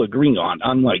I will agree on,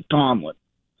 unlike Tomlin,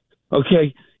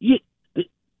 okay?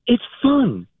 It's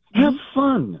fun. Have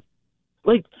fun.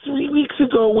 Like 3 weeks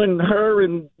ago when her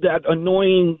and that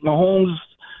annoying Mahomes,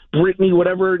 Brittany,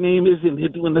 whatever her name is, and they're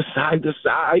doing the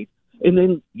side-to-side. And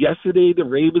then yesterday the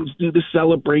Ravens do the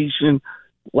celebration.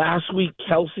 Last week,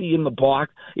 Kelce in the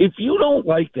box. If you don't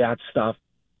like that stuff,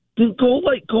 then go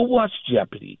watch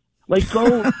Jeopardy.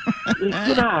 Go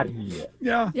get out of here.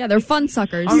 Yeah, they're fun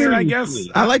suckers. I mean, I guess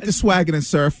I like the swagging and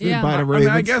surf by the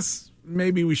Ravens. I guess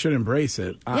maybe we should embrace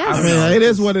it. Yes. I mean, it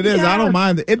is what it is. Yes. I don't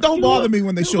mind it. It don't bother me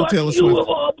when they show Taylor Swift. You of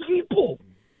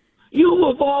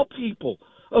all people.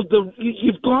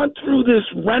 You've gone through this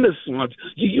renaissance.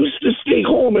 You used to stay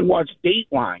home and watch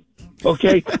Dateline.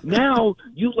 Okay, now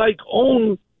you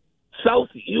own South.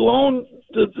 You own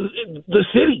the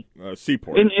city,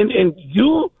 Seaport, and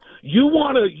you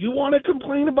want to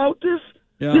complain about this?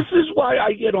 Yeah. This is why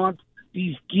I get on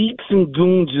these geeks and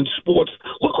goons in sports.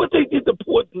 Look what they did to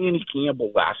poor Danny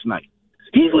Campbell last night.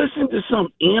 He listened to some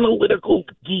analytical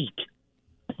geek.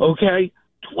 Okay,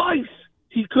 twice.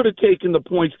 He could have taken the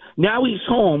points. Now he's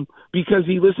home because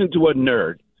he listened to a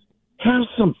nerd. Have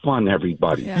some fun,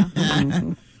 everybody. Yeah.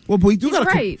 Well, but we do got to.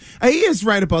 Right. He is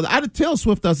right about that. Taylor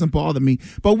Swift doesn't bother me,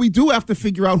 but we do have to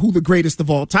figure out who the greatest of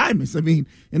all time is. I mean,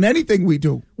 in anything we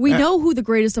do, we know who the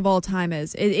greatest of all time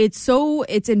is.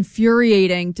 It's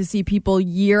infuriating to see people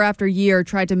year after year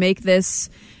try to make this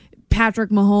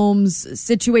Patrick Mahomes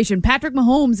situation. Patrick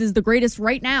Mahomes is the greatest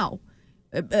right now.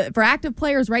 For active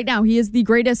players right now, he is the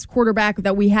greatest quarterback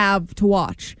that we have to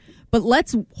watch. But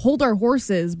let's hold our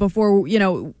horses before,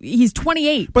 he's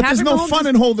 28. But there's no fun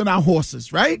in holding our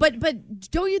horses, right? But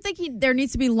don't you think there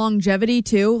needs to be longevity,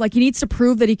 too? Like, he needs to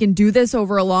prove that he can do this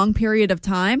over a long period of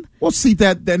time? Well, see,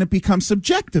 then it becomes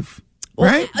subjective.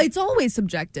 Right? Well, it's always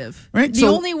subjective. Right?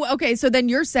 So then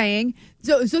you're saying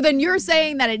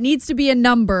that it needs to be a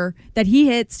number that he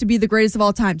hits to be the greatest of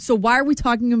all time. So why are we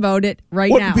talking about it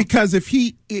now? Because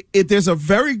there's a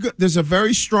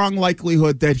very strong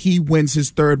likelihood that he wins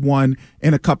his third one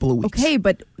in a couple of weeks. Okay,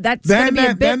 but that's going to be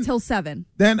a bit till 7.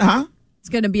 Then, It's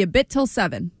going to be a bit till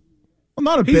 7. Well,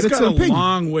 not a bit. He's It's got an a opinion.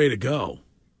 long way to go.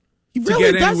 He to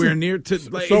really get doesn't. anywhere near to.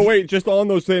 So wait, just on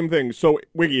those same things. So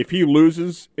Wiggy, if he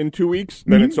loses in 2 weeks,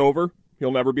 then it's over.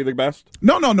 He'll never be the best.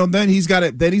 No. Then he's got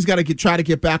to try to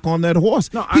get back on that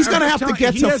horse. No, he's going to have to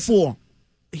get to 4.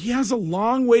 He has a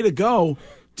long way to go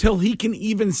till he can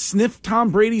even sniff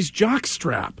Tom Brady's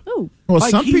jockstrap. Oh, well,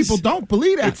 some people don't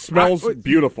believe that. It smells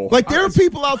beautiful. Like there are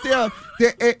people out there,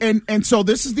 and so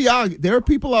this is the argument. There are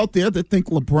people out there that think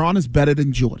LeBron is better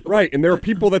than Jordan. Right, and there are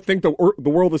people that think the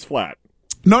world is flat.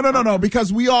 No,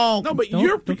 because we all. No, but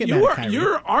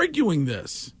you're arguing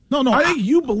this. No, I think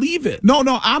you believe it. No,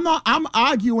 I'm not. I'm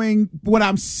arguing what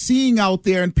I'm seeing out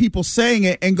there and people saying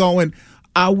it and going,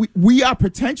 we are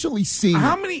potentially seeing.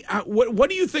 How many?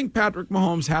 What do you think Patrick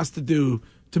Mahomes has to do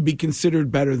to be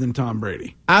considered better than Tom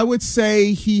Brady? I would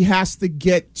say he has to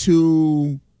get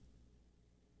to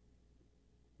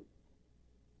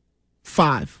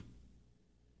 5.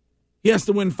 He has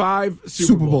to win 5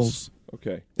 Super Bowls.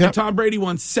 Okay. And Tom Brady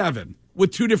won 7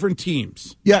 with 2 different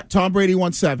teams. Yeah, Tom Brady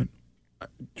won 7.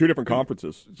 2 different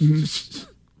conferences.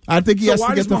 Mm-hmm. I think he has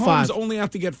to get to 5. So why does Mahomes only have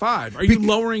to get 5? Are you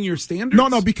lowering your standards?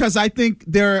 No, because I think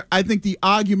the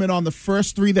argument on the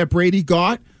first 3 that Brady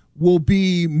got will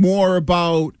be more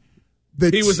about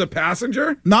he was a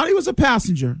passenger? Not he was a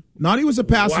passenger.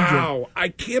 Wow, I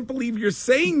can't believe you're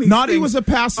saying these Not things he was a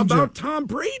passenger. About Tom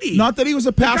Brady. Not that he was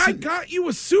a passenger. The guy got you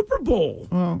a Super Bowl.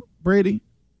 Oh, Brady.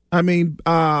 I mean,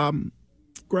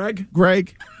 Greg?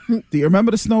 Do you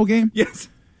remember the snow game? Yes.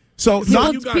 So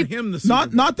you got him the Super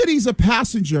Bowl. Not that he's a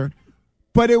passenger,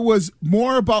 but it was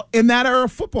more about in that era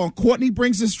of football. And Courtney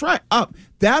brings this right up.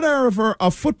 That era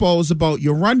of football is about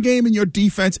your run game and your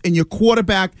defense and your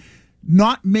quarterback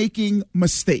not making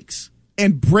mistakes.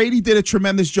 And Brady did a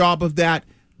tremendous job of that.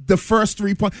 The first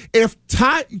 3 points. If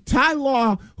Ty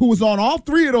Law, who was on all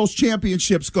 3 of those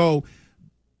championships,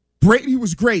 Brady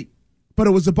was great, but it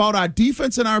was about our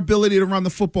defense and our ability to run the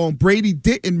football, and Brady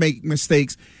didn't make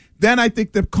mistakes. Then I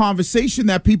think the conversation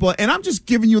that people, and I'm just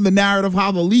giving you the narrative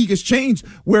how the league has changed,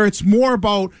 where it's more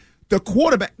about the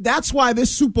quarterback. That's why this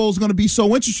Super Bowl is going to be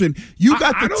so interesting. You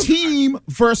got the team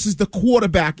versus the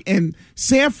quarterback, and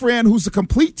San Fran, who's a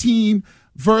complete team,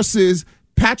 versus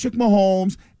Patrick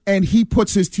Mahomes, and he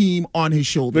puts his team on his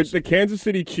shoulders. The Kansas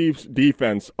City Chiefs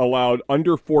defense allowed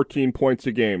under 14 points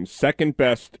a game, second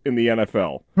best in the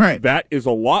NFL. Right. That is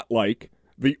a lot like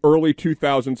the early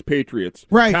 2000s Patriots.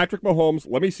 Right. Patrick Mahomes,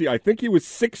 let me see, I think he was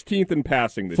 16th in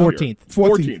passing this 14th. year.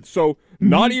 14th. So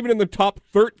not even in the top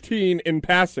 13 in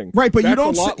passing. Right, but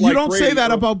That's you don't say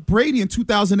that about Brady in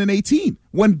 2018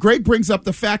 when Greg brings up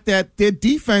the fact that their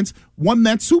defense won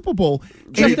that Super Bowl.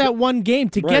 Just that one game.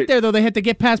 To get there, though, they had to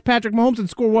get past Patrick Mahomes and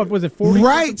score, what was it, 40?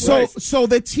 Right, so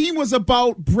the team was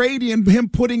about Brady and him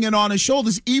putting it on his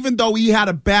shoulders, even though he had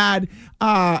a bad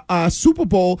Super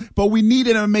Bowl, but we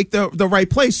needed him to make the right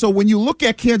play. So when you look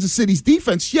at Kansas City's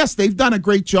defense, yes, they've done a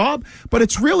great job, but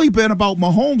it's really been about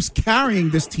Mahomes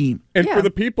carrying this team. And for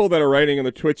the people that are writing in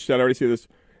the Twitch chat, I already see this,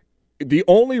 the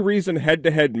only reason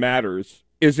head-to-head matters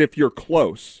is if you're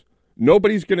close.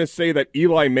 Nobody's going to say that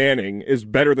Eli Manning is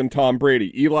better than Tom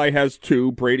Brady. Eli has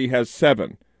 2, Brady has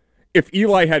 7. If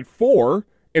Eli had 4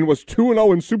 and was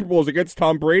 2-0 in Super Bowls against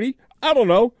Tom Brady, I don't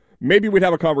know. Maybe we'd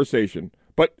have a conversation.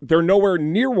 But they're nowhere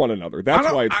near one another.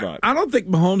 That's why it's not. I don't think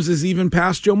Mahomes is even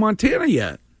past Joe Montana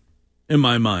yet, in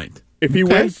my mind. If he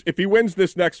wins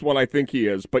this next one, I think he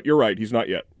is. But you're right, he's not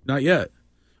yet. Not yet.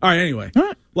 All right, anyway.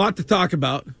 A lot to talk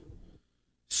about.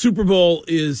 Super Bowl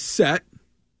is set.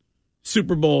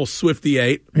 Super Bowl Swifty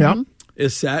 8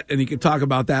 is set, and you can talk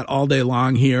about that all day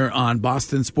long here on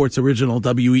Boston Sports Original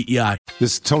WEEI.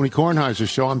 This is Tony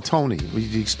Kornheiser's show. I'm Tony.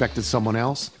 You expected someone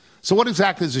else? So what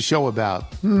exactly is the show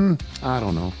about? I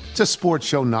don't know. It's a sports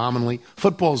show nominally.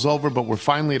 Football's over, but we're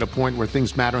finally at a point where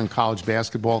things matter in college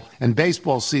basketball, and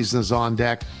baseball season is on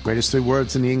deck. Greatest 3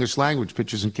 words in the English language,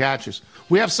 pitchers and catchers.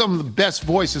 We have some of the best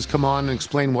voices come on and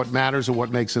explain what matters or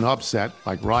what makes an upset,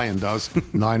 like Ryan does,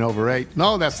 9/8.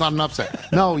 No, that's not an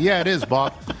upset. No, yeah, it is,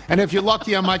 Bob. And if you're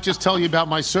lucky, I might just tell you about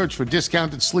my search for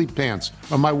discounted sleep pants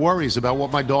or my worries about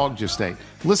what my dog just ate.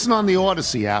 Listen on the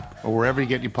Odyssey app or wherever you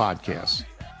get your podcasts.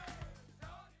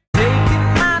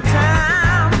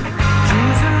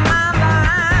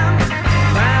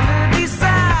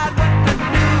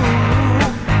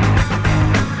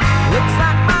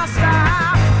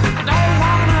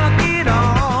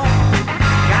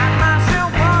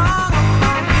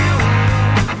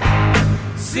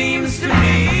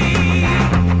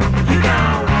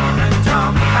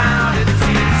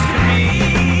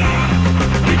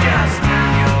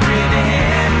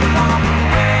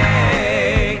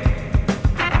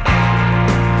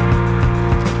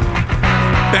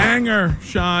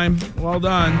 Shime, well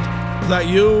done. Is that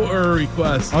you or a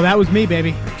request? Oh, that was me,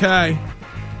 baby. Okay.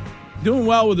 Doing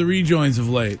well with the rejoins of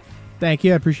late. Thank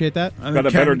you. I appreciate that. Got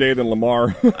a better day than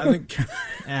Lamar. I think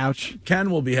ouch.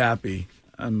 Ken will be happy,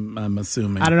 I'm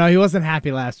assuming. I don't know. He wasn't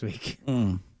happy last week.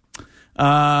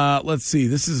 Let's see.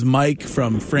 This is Mike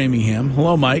from Framingham.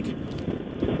 Hello, Mike. Hey,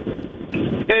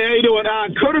 how you doing?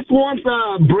 Curtis wants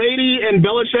Brady and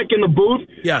Belichick in the booth.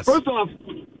 Yes. First off,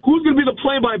 who's going to be the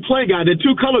play-by-play guy? The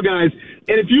 2 color guys.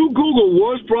 And if you Google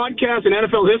worst broadcast in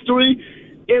NFL history,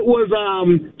 it was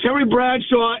Terry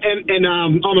Bradshaw and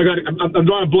oh my God, I'm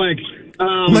drawing a blank.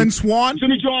 Lynn Swan?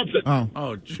 Jimmy Johnson.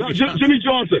 Oh, Jimmy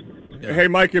Johnson. Hey,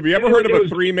 Mike, have you ever heard of a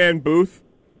 3-man booth?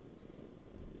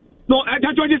 No,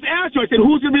 that's what I just asked you. I said,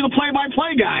 who's going to be the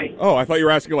play-by-play guy? Oh, I thought you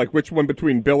were asking, like, which one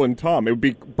between Bill and Tom. It would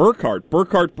be Burkhardt.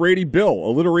 Burkhardt, Brady, Bill.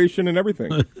 Alliteration and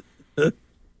everything.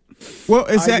 Well,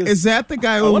 is that the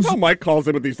guy who's... I love how Mike calls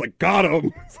him with these, like, got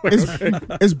him. Like,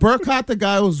 is Burkhardt the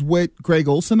guy who's with Greg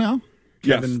Olson now?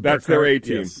 Yes, that's their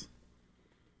A-team. Yes.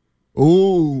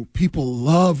 Ooh, people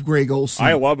love Greg Olson.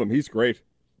 I love him. He's great.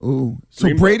 Ooh,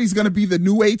 so Brady's going to be the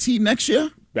new A-team next year?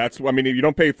 That's, I mean, if you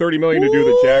don't pay $30 million to do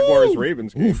the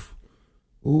Jaguars-Ravens game.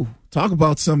 Ooh, talk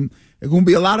about some... There's going to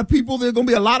be a lot of people. There's going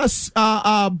to be a lot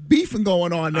of beefing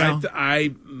going on now. I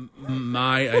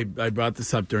brought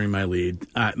this up during my lead.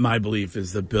 My belief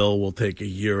is the Bill will take a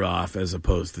year off as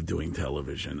opposed to doing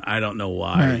television. I don't know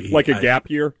why. Like a gap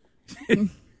year?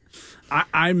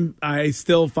 I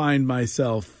still find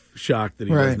myself shocked that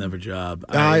he doesn't have a job.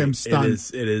 I am stunned.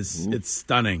 It's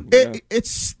stunning.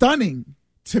 It's stunning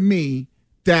to me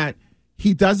that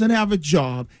he doesn't have a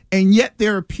job, and yet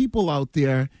there are people out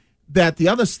there that the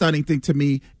other stunning thing to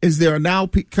me is there are now,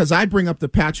 because I bring up the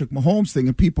Patrick Mahomes thing,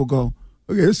 and people go,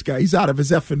 look at this guy, he's out of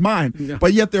his effing mind. Yeah.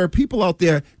 But yet there are people out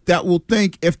there that will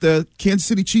think if the Kansas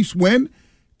City Chiefs win,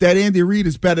 that Andy Reid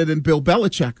is better than Bill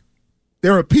Belichick.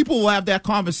 There are people who will have that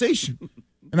conversation.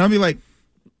 And I'll be like,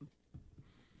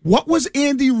 what was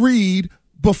Andy Reid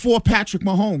before Patrick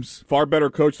Mahomes? Far better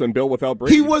coach than Bill without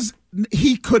Brady.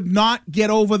 He could not get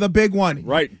over the big one.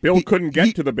 Right. Bill couldn't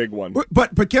get to the big one.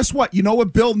 But guess what? You know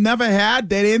what Bill never had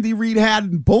that Andy Reid had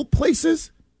in both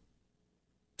places?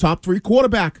 Top 3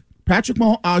 quarterback.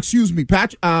 Donovan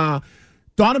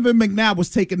McNabb was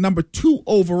taken number 2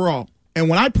 overall. And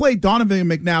when I played, Donovan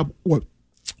McNabb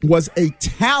was a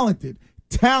talented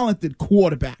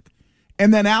quarterback.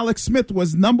 And then Alex Smith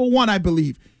was number 1, I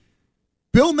believe.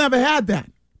 Bill never had that.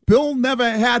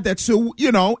 So,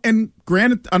 and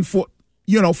granted,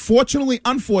 fortunately,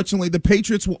 unfortunately, the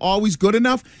Patriots were always good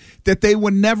enough that they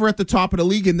were never at the top of the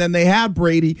league. And then they had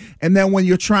Brady. And then when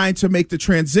you're trying to make the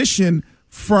transition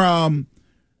from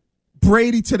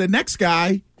Brady to the next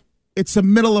guy, it's a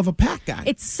middle of a pack guy.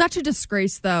 It's such a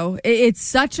disgrace, though.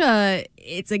 It's a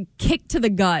kick to the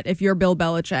gut if you're Bill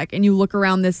Belichick and you look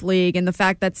around this league, and the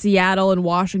fact that Seattle and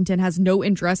Washington has no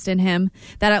interest in him,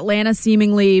 that Atlanta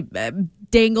seemingly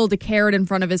dangled a carrot in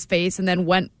front of his face and then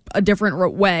went a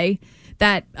different way,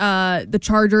 that the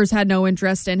Chargers had no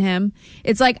interest in him.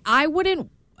 It's like, I wouldn't.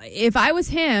 If I was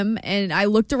him and I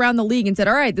looked around the league and said,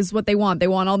 all right, this is what they want. They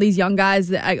want all these young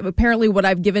guys. Apparently what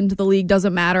I've given to the league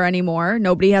doesn't matter anymore.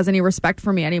 Nobody has any respect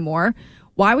for me anymore.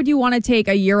 Why would you want to take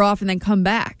a year off and then come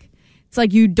back? It's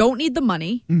like, you don't need the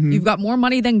money. Mm-hmm. You've got more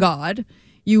money than God.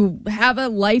 You have a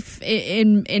life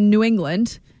in New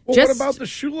England. Well, what about the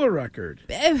Shula record?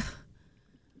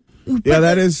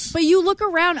 That is. But you look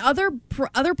around, other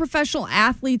professional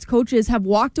athletes, coaches have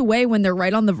walked away when they're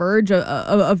right on the verge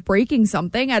of breaking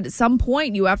something. At some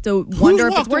point, you have to wonder if it's worth it.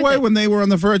 Who walked away when they were on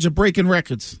the verge of breaking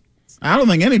records? I don't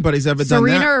think anybody's ever done that.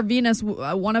 Serena or Venus,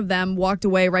 one of them, walked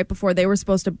away right before they were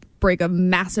supposed to break a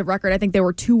massive record. I think they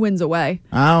were 2 wins away.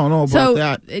 I don't know about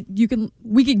that.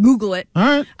 We can Google it.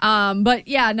 All right. But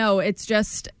yeah, no, it's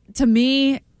just, to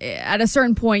me, at a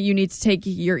certain point, you need to take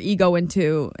your ego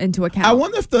into account. I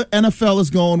wonder if the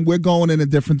NFL we're going in a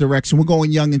different direction. We're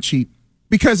going young and cheap.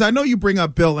 Because I know you bring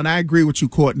up Bill, and I agree with you,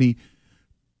 Courtney.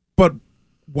 But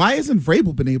why hasn't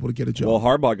Vrabel been able to get a job? Well,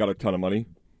 Harbaugh got a ton of money.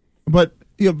 But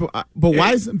why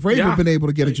hasn't Vrabel been able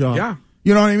to get a job? Yeah.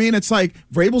 You know what I mean? It's like,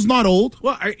 Vrabel's not old.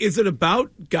 Well, is it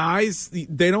about guys?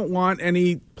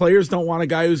 Players don't want a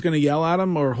guy who's going to yell at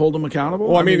them or hold them accountable?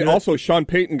 Well, I mean, also, Sean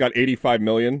Payton got $85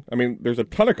 million. I mean, there's a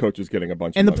ton of coaches getting a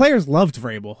bunch and of the players loved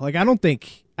Vrabel. Like, I don't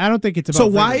think it's about. So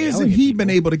why isn't he been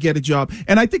able to get a job?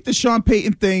 And I think the Sean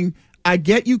Payton thing, I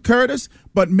get you, Curtis,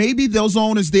 but maybe those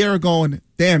owners there are going,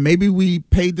 damn, maybe we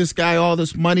paid this guy all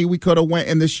this money. We could have went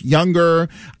in this younger.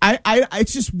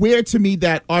 It's just weird to me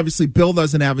that obviously Bill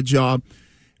doesn't have a job.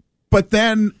 But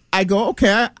then I go,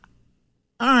 okay,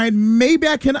 all right, maybe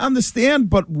I can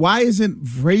understand, but why isn't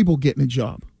Vrabel getting a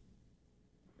job?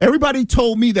 Everybody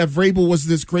told me that Vrabel was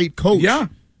this great coach. Yeah.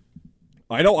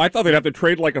 I know. I thought they'd have to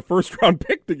trade like a first-round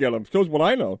pick to get him. Shows what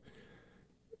I know.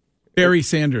 Barry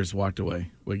Sanders walked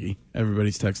away, Wiggy.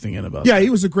 Everybody's texting in about that. Yeah, he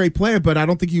was a great player, but I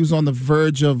don't think he was on the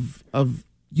verge of was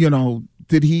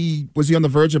he on the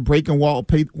verge of breaking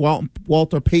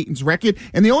Walter Payton's record?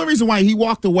 And the only reason why he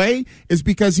walked away is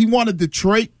because he wanted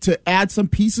Detroit to add some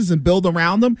pieces and build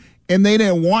around them, and they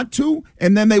didn't want to,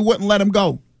 and then they wouldn't let him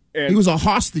go. And he was a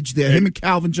hostage there, him and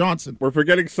Calvin Johnson. We're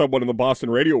forgetting someone in the Boston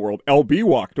radio world. LB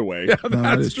walked away. Yeah,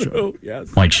 that's true.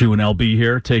 Yes. Mike Shue and LB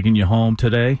here, taking you home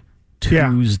today.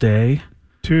 Tuesday.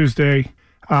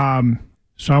 So I'm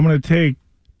going to take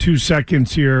 2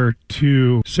 seconds here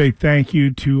to say thank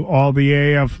you to all the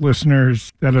AAF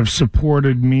listeners that have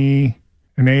supported me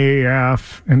and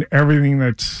AAF and everything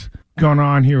that's gone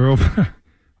on here over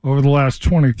the last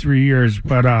 23 years.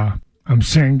 But I'm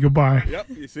saying goodbye. Yep,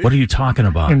 you see? What are you talking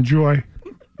about? Enjoy.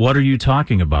 What are you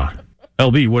talking about?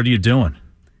 LB, what are you doing?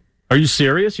 Are you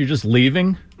serious? You're just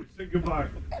leaving? Say goodbye.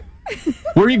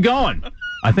 Where are you going?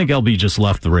 I think LB just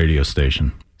left the radio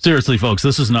station. Seriously, folks,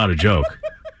 this is not a joke.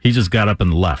 He just got up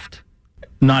and left.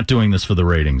 Not doing this for the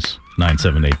ratings.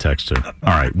 978 texter.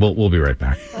 All right, we'll be right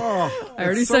back. I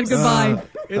already said goodbye.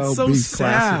 It's so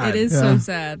sad. It is so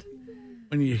sad.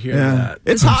 When you hear that.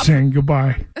 It's I'm hard. saying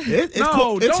goodbye. It's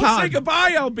don't hard. say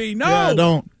goodbye, LB. No. Yeah,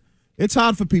 don't. It's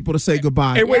hard for people to say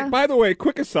goodbye. Hey, wait, by the way,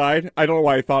 quick aside. I don't know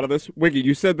why I thought of this. Wiggy,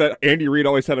 you said that Andy Reid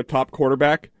always had a top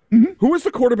quarterback. Who was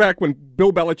the quarterback when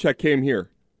Bill Belichick came here?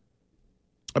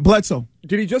 Bledsoe.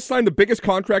 Did he just sign the biggest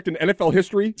contract in NFL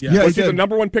history? Yeah, Was he he the did.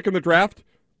 number one pick in the draft?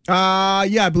 Yeah,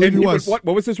 I believe he was. What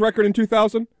was his record in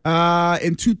 2000?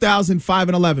 In 2005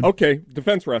 and 11. Okay,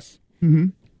 defense rests. Mm-hmm.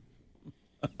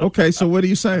 Okay, so what are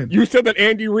you saying? You said that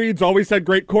Andy Reid's always had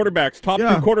great quarterbacks, top two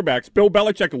quarterbacks. Bill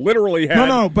Belichick literally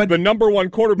had the number one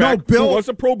quarterback who was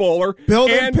a Pro Bowler. Bill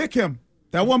didn't pick him.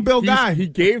 That one Bill guy. He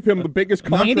gave him the biggest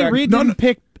contract. Andy Reid didn't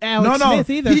pick Alex Smith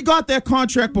either. He got that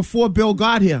contract before Bill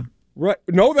got here. Right.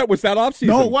 No, that was that offseason.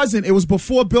 No, it wasn't. It was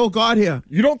before Bill got here.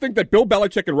 You don't think that Bill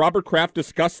Belichick and Robert Kraft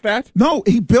discussed that? No,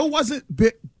 Bill wasn't.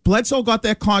 Bledsoe got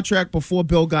that contract before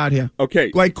Bill got here.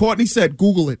 Okay. Like Courtney said,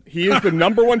 Google it. He is the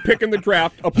number one pick in the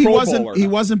draft, a Pro Bowler. He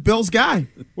wasn't Bill's guy.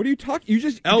 What are you talking?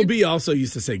 LB also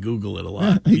used to say Google it a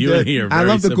lot. He You did. and he are I very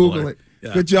love to similar. Google it.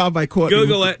 Yeah. Good job by Courtney.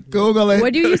 Google it. Google it.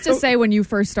 What do you used to say when you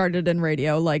first started in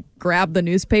radio? Like, grab the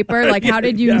newspaper? Like, how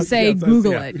did you say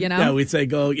Google it, you know? Yeah, we'd say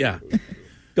go get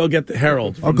the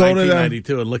Herald from go to the-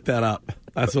 1992 and look that up.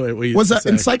 That's what we used Was to that say.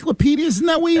 encyclopedias? Isn't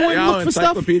that where you went to look for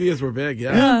stuff? Encyclopedias were big,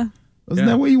 yeah. Wasn't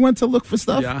that where you went to look for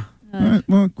stuff? Yeah. All right,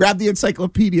 well, grab the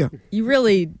encyclopedia. You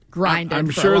really grinded I'm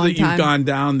for sure a long that you've time. gone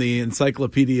down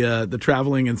the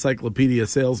traveling encyclopedia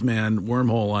salesman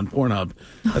wormhole on Pornhub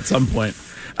at some point.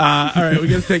 All right, we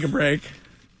got to take a break.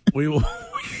 We will.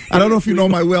 I don't know if you know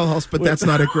my wheelhouse, but that's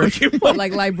not a great. What,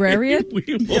 like librarian?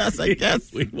 Yes, I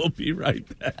guess. We will be right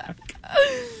back.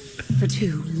 For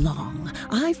too long,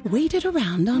 I've waited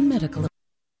around on medical.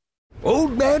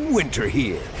 Old Man Winter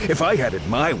here. If I had it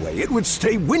my way, it would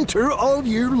stay winter all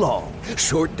year long.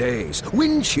 Short days,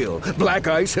 wind chill, black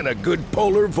ice, and a good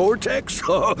polar vortex.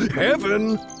 Oh,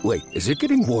 heaven. Wait, is it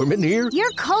getting warm in here?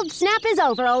 Your cold snap is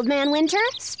over, Old Man Winter.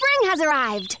 Spring has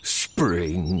arrived.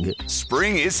 Spring.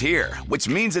 Spring is here, which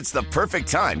means it's the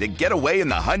perfect time to get away in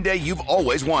the Hyundai you've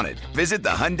always wanted. Visit the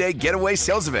Hyundai Getaway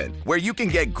Sales Event, where you can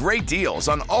get great deals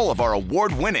on all of our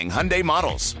award-winning Hyundai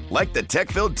models, like the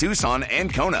tech-filled Tucson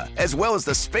and Kona, as well as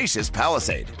the spacious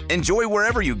Palisade. Enjoy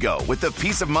wherever you go with the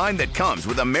peace of mind that comes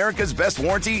with America's best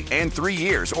warranty and 3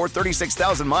 years or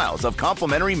 36,000 miles of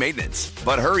complimentary maintenance.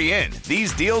 But hurry in,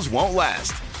 these deals won't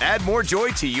last. Add more joy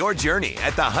to your journey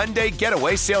at the Hyundai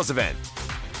Getaway Sales Event.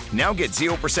 Now get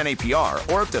 0%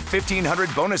 APR or up to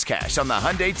 $1,500 bonus cash on the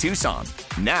Hyundai Tucson.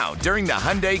 Now, during the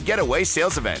Hyundai Getaway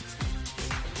Sales Event.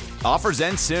 Offers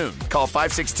end soon. Call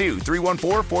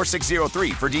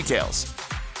 562-314-4603 for details.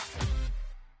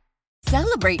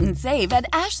 Celebrate and save at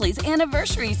Ashley's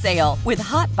Anniversary Sale. With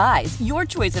Hot Buys, your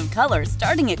choice of colors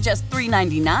starting at just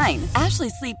 $3.99. Ashley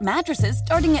Sleep mattresses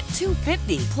starting at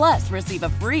 $2.50. Plus, receive a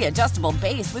free adjustable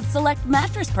base with select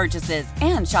mattress purchases.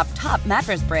 And shop top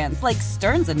mattress brands like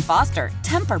Stearns & Foster,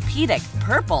 Tempur-Pedic,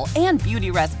 Purple, and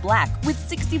Beautyrest Black with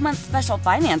 60-month special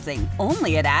financing.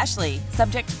 Only at Ashley.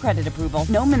 Subject to credit approval.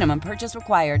 No minimum purchase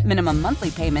required. Minimum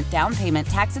monthly payment, down payment,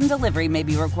 tax, and delivery may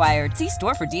be required. See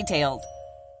store for details.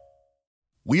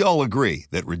 We all agree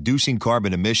that reducing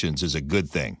carbon emissions is a good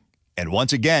thing. And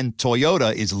once again,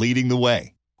 Toyota is leading the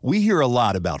way. We hear a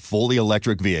lot about fully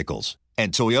electric vehicles,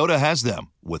 and Toyota has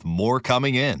them, with more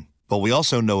coming in. But we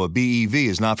also know a BEV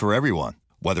is not for everyone,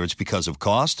 whether it's because of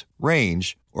cost,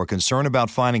 range, or concern about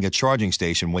finding a charging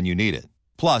station when you need it.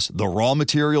 Plus, the raw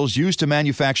materials used to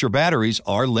manufacture batteries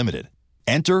are limited.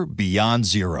 Enter Beyond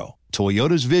Zero,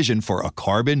 Toyota's vision for a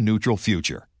carbon-neutral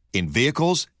future. In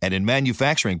vehicles and in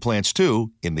manufacturing plants,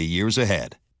 too, in the years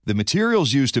ahead. The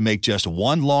materials used to make just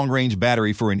one long-range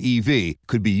battery for an EV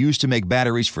could be used to make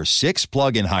batteries for 6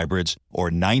 plug-in hybrids or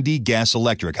 90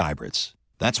 gas-electric hybrids.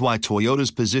 That's why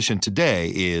Toyota's position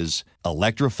today is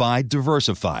electrified,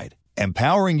 diversified,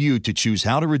 empowering you to choose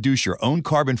how to reduce your own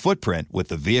carbon footprint with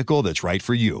the vehicle that's right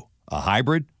for you, a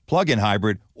hybrid, plug-in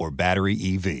hybrid, or battery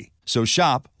EV. So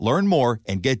shop, learn more,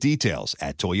 and get details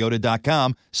at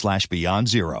toyota.com/beyond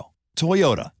zero.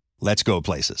 Toyota, let's go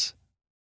places.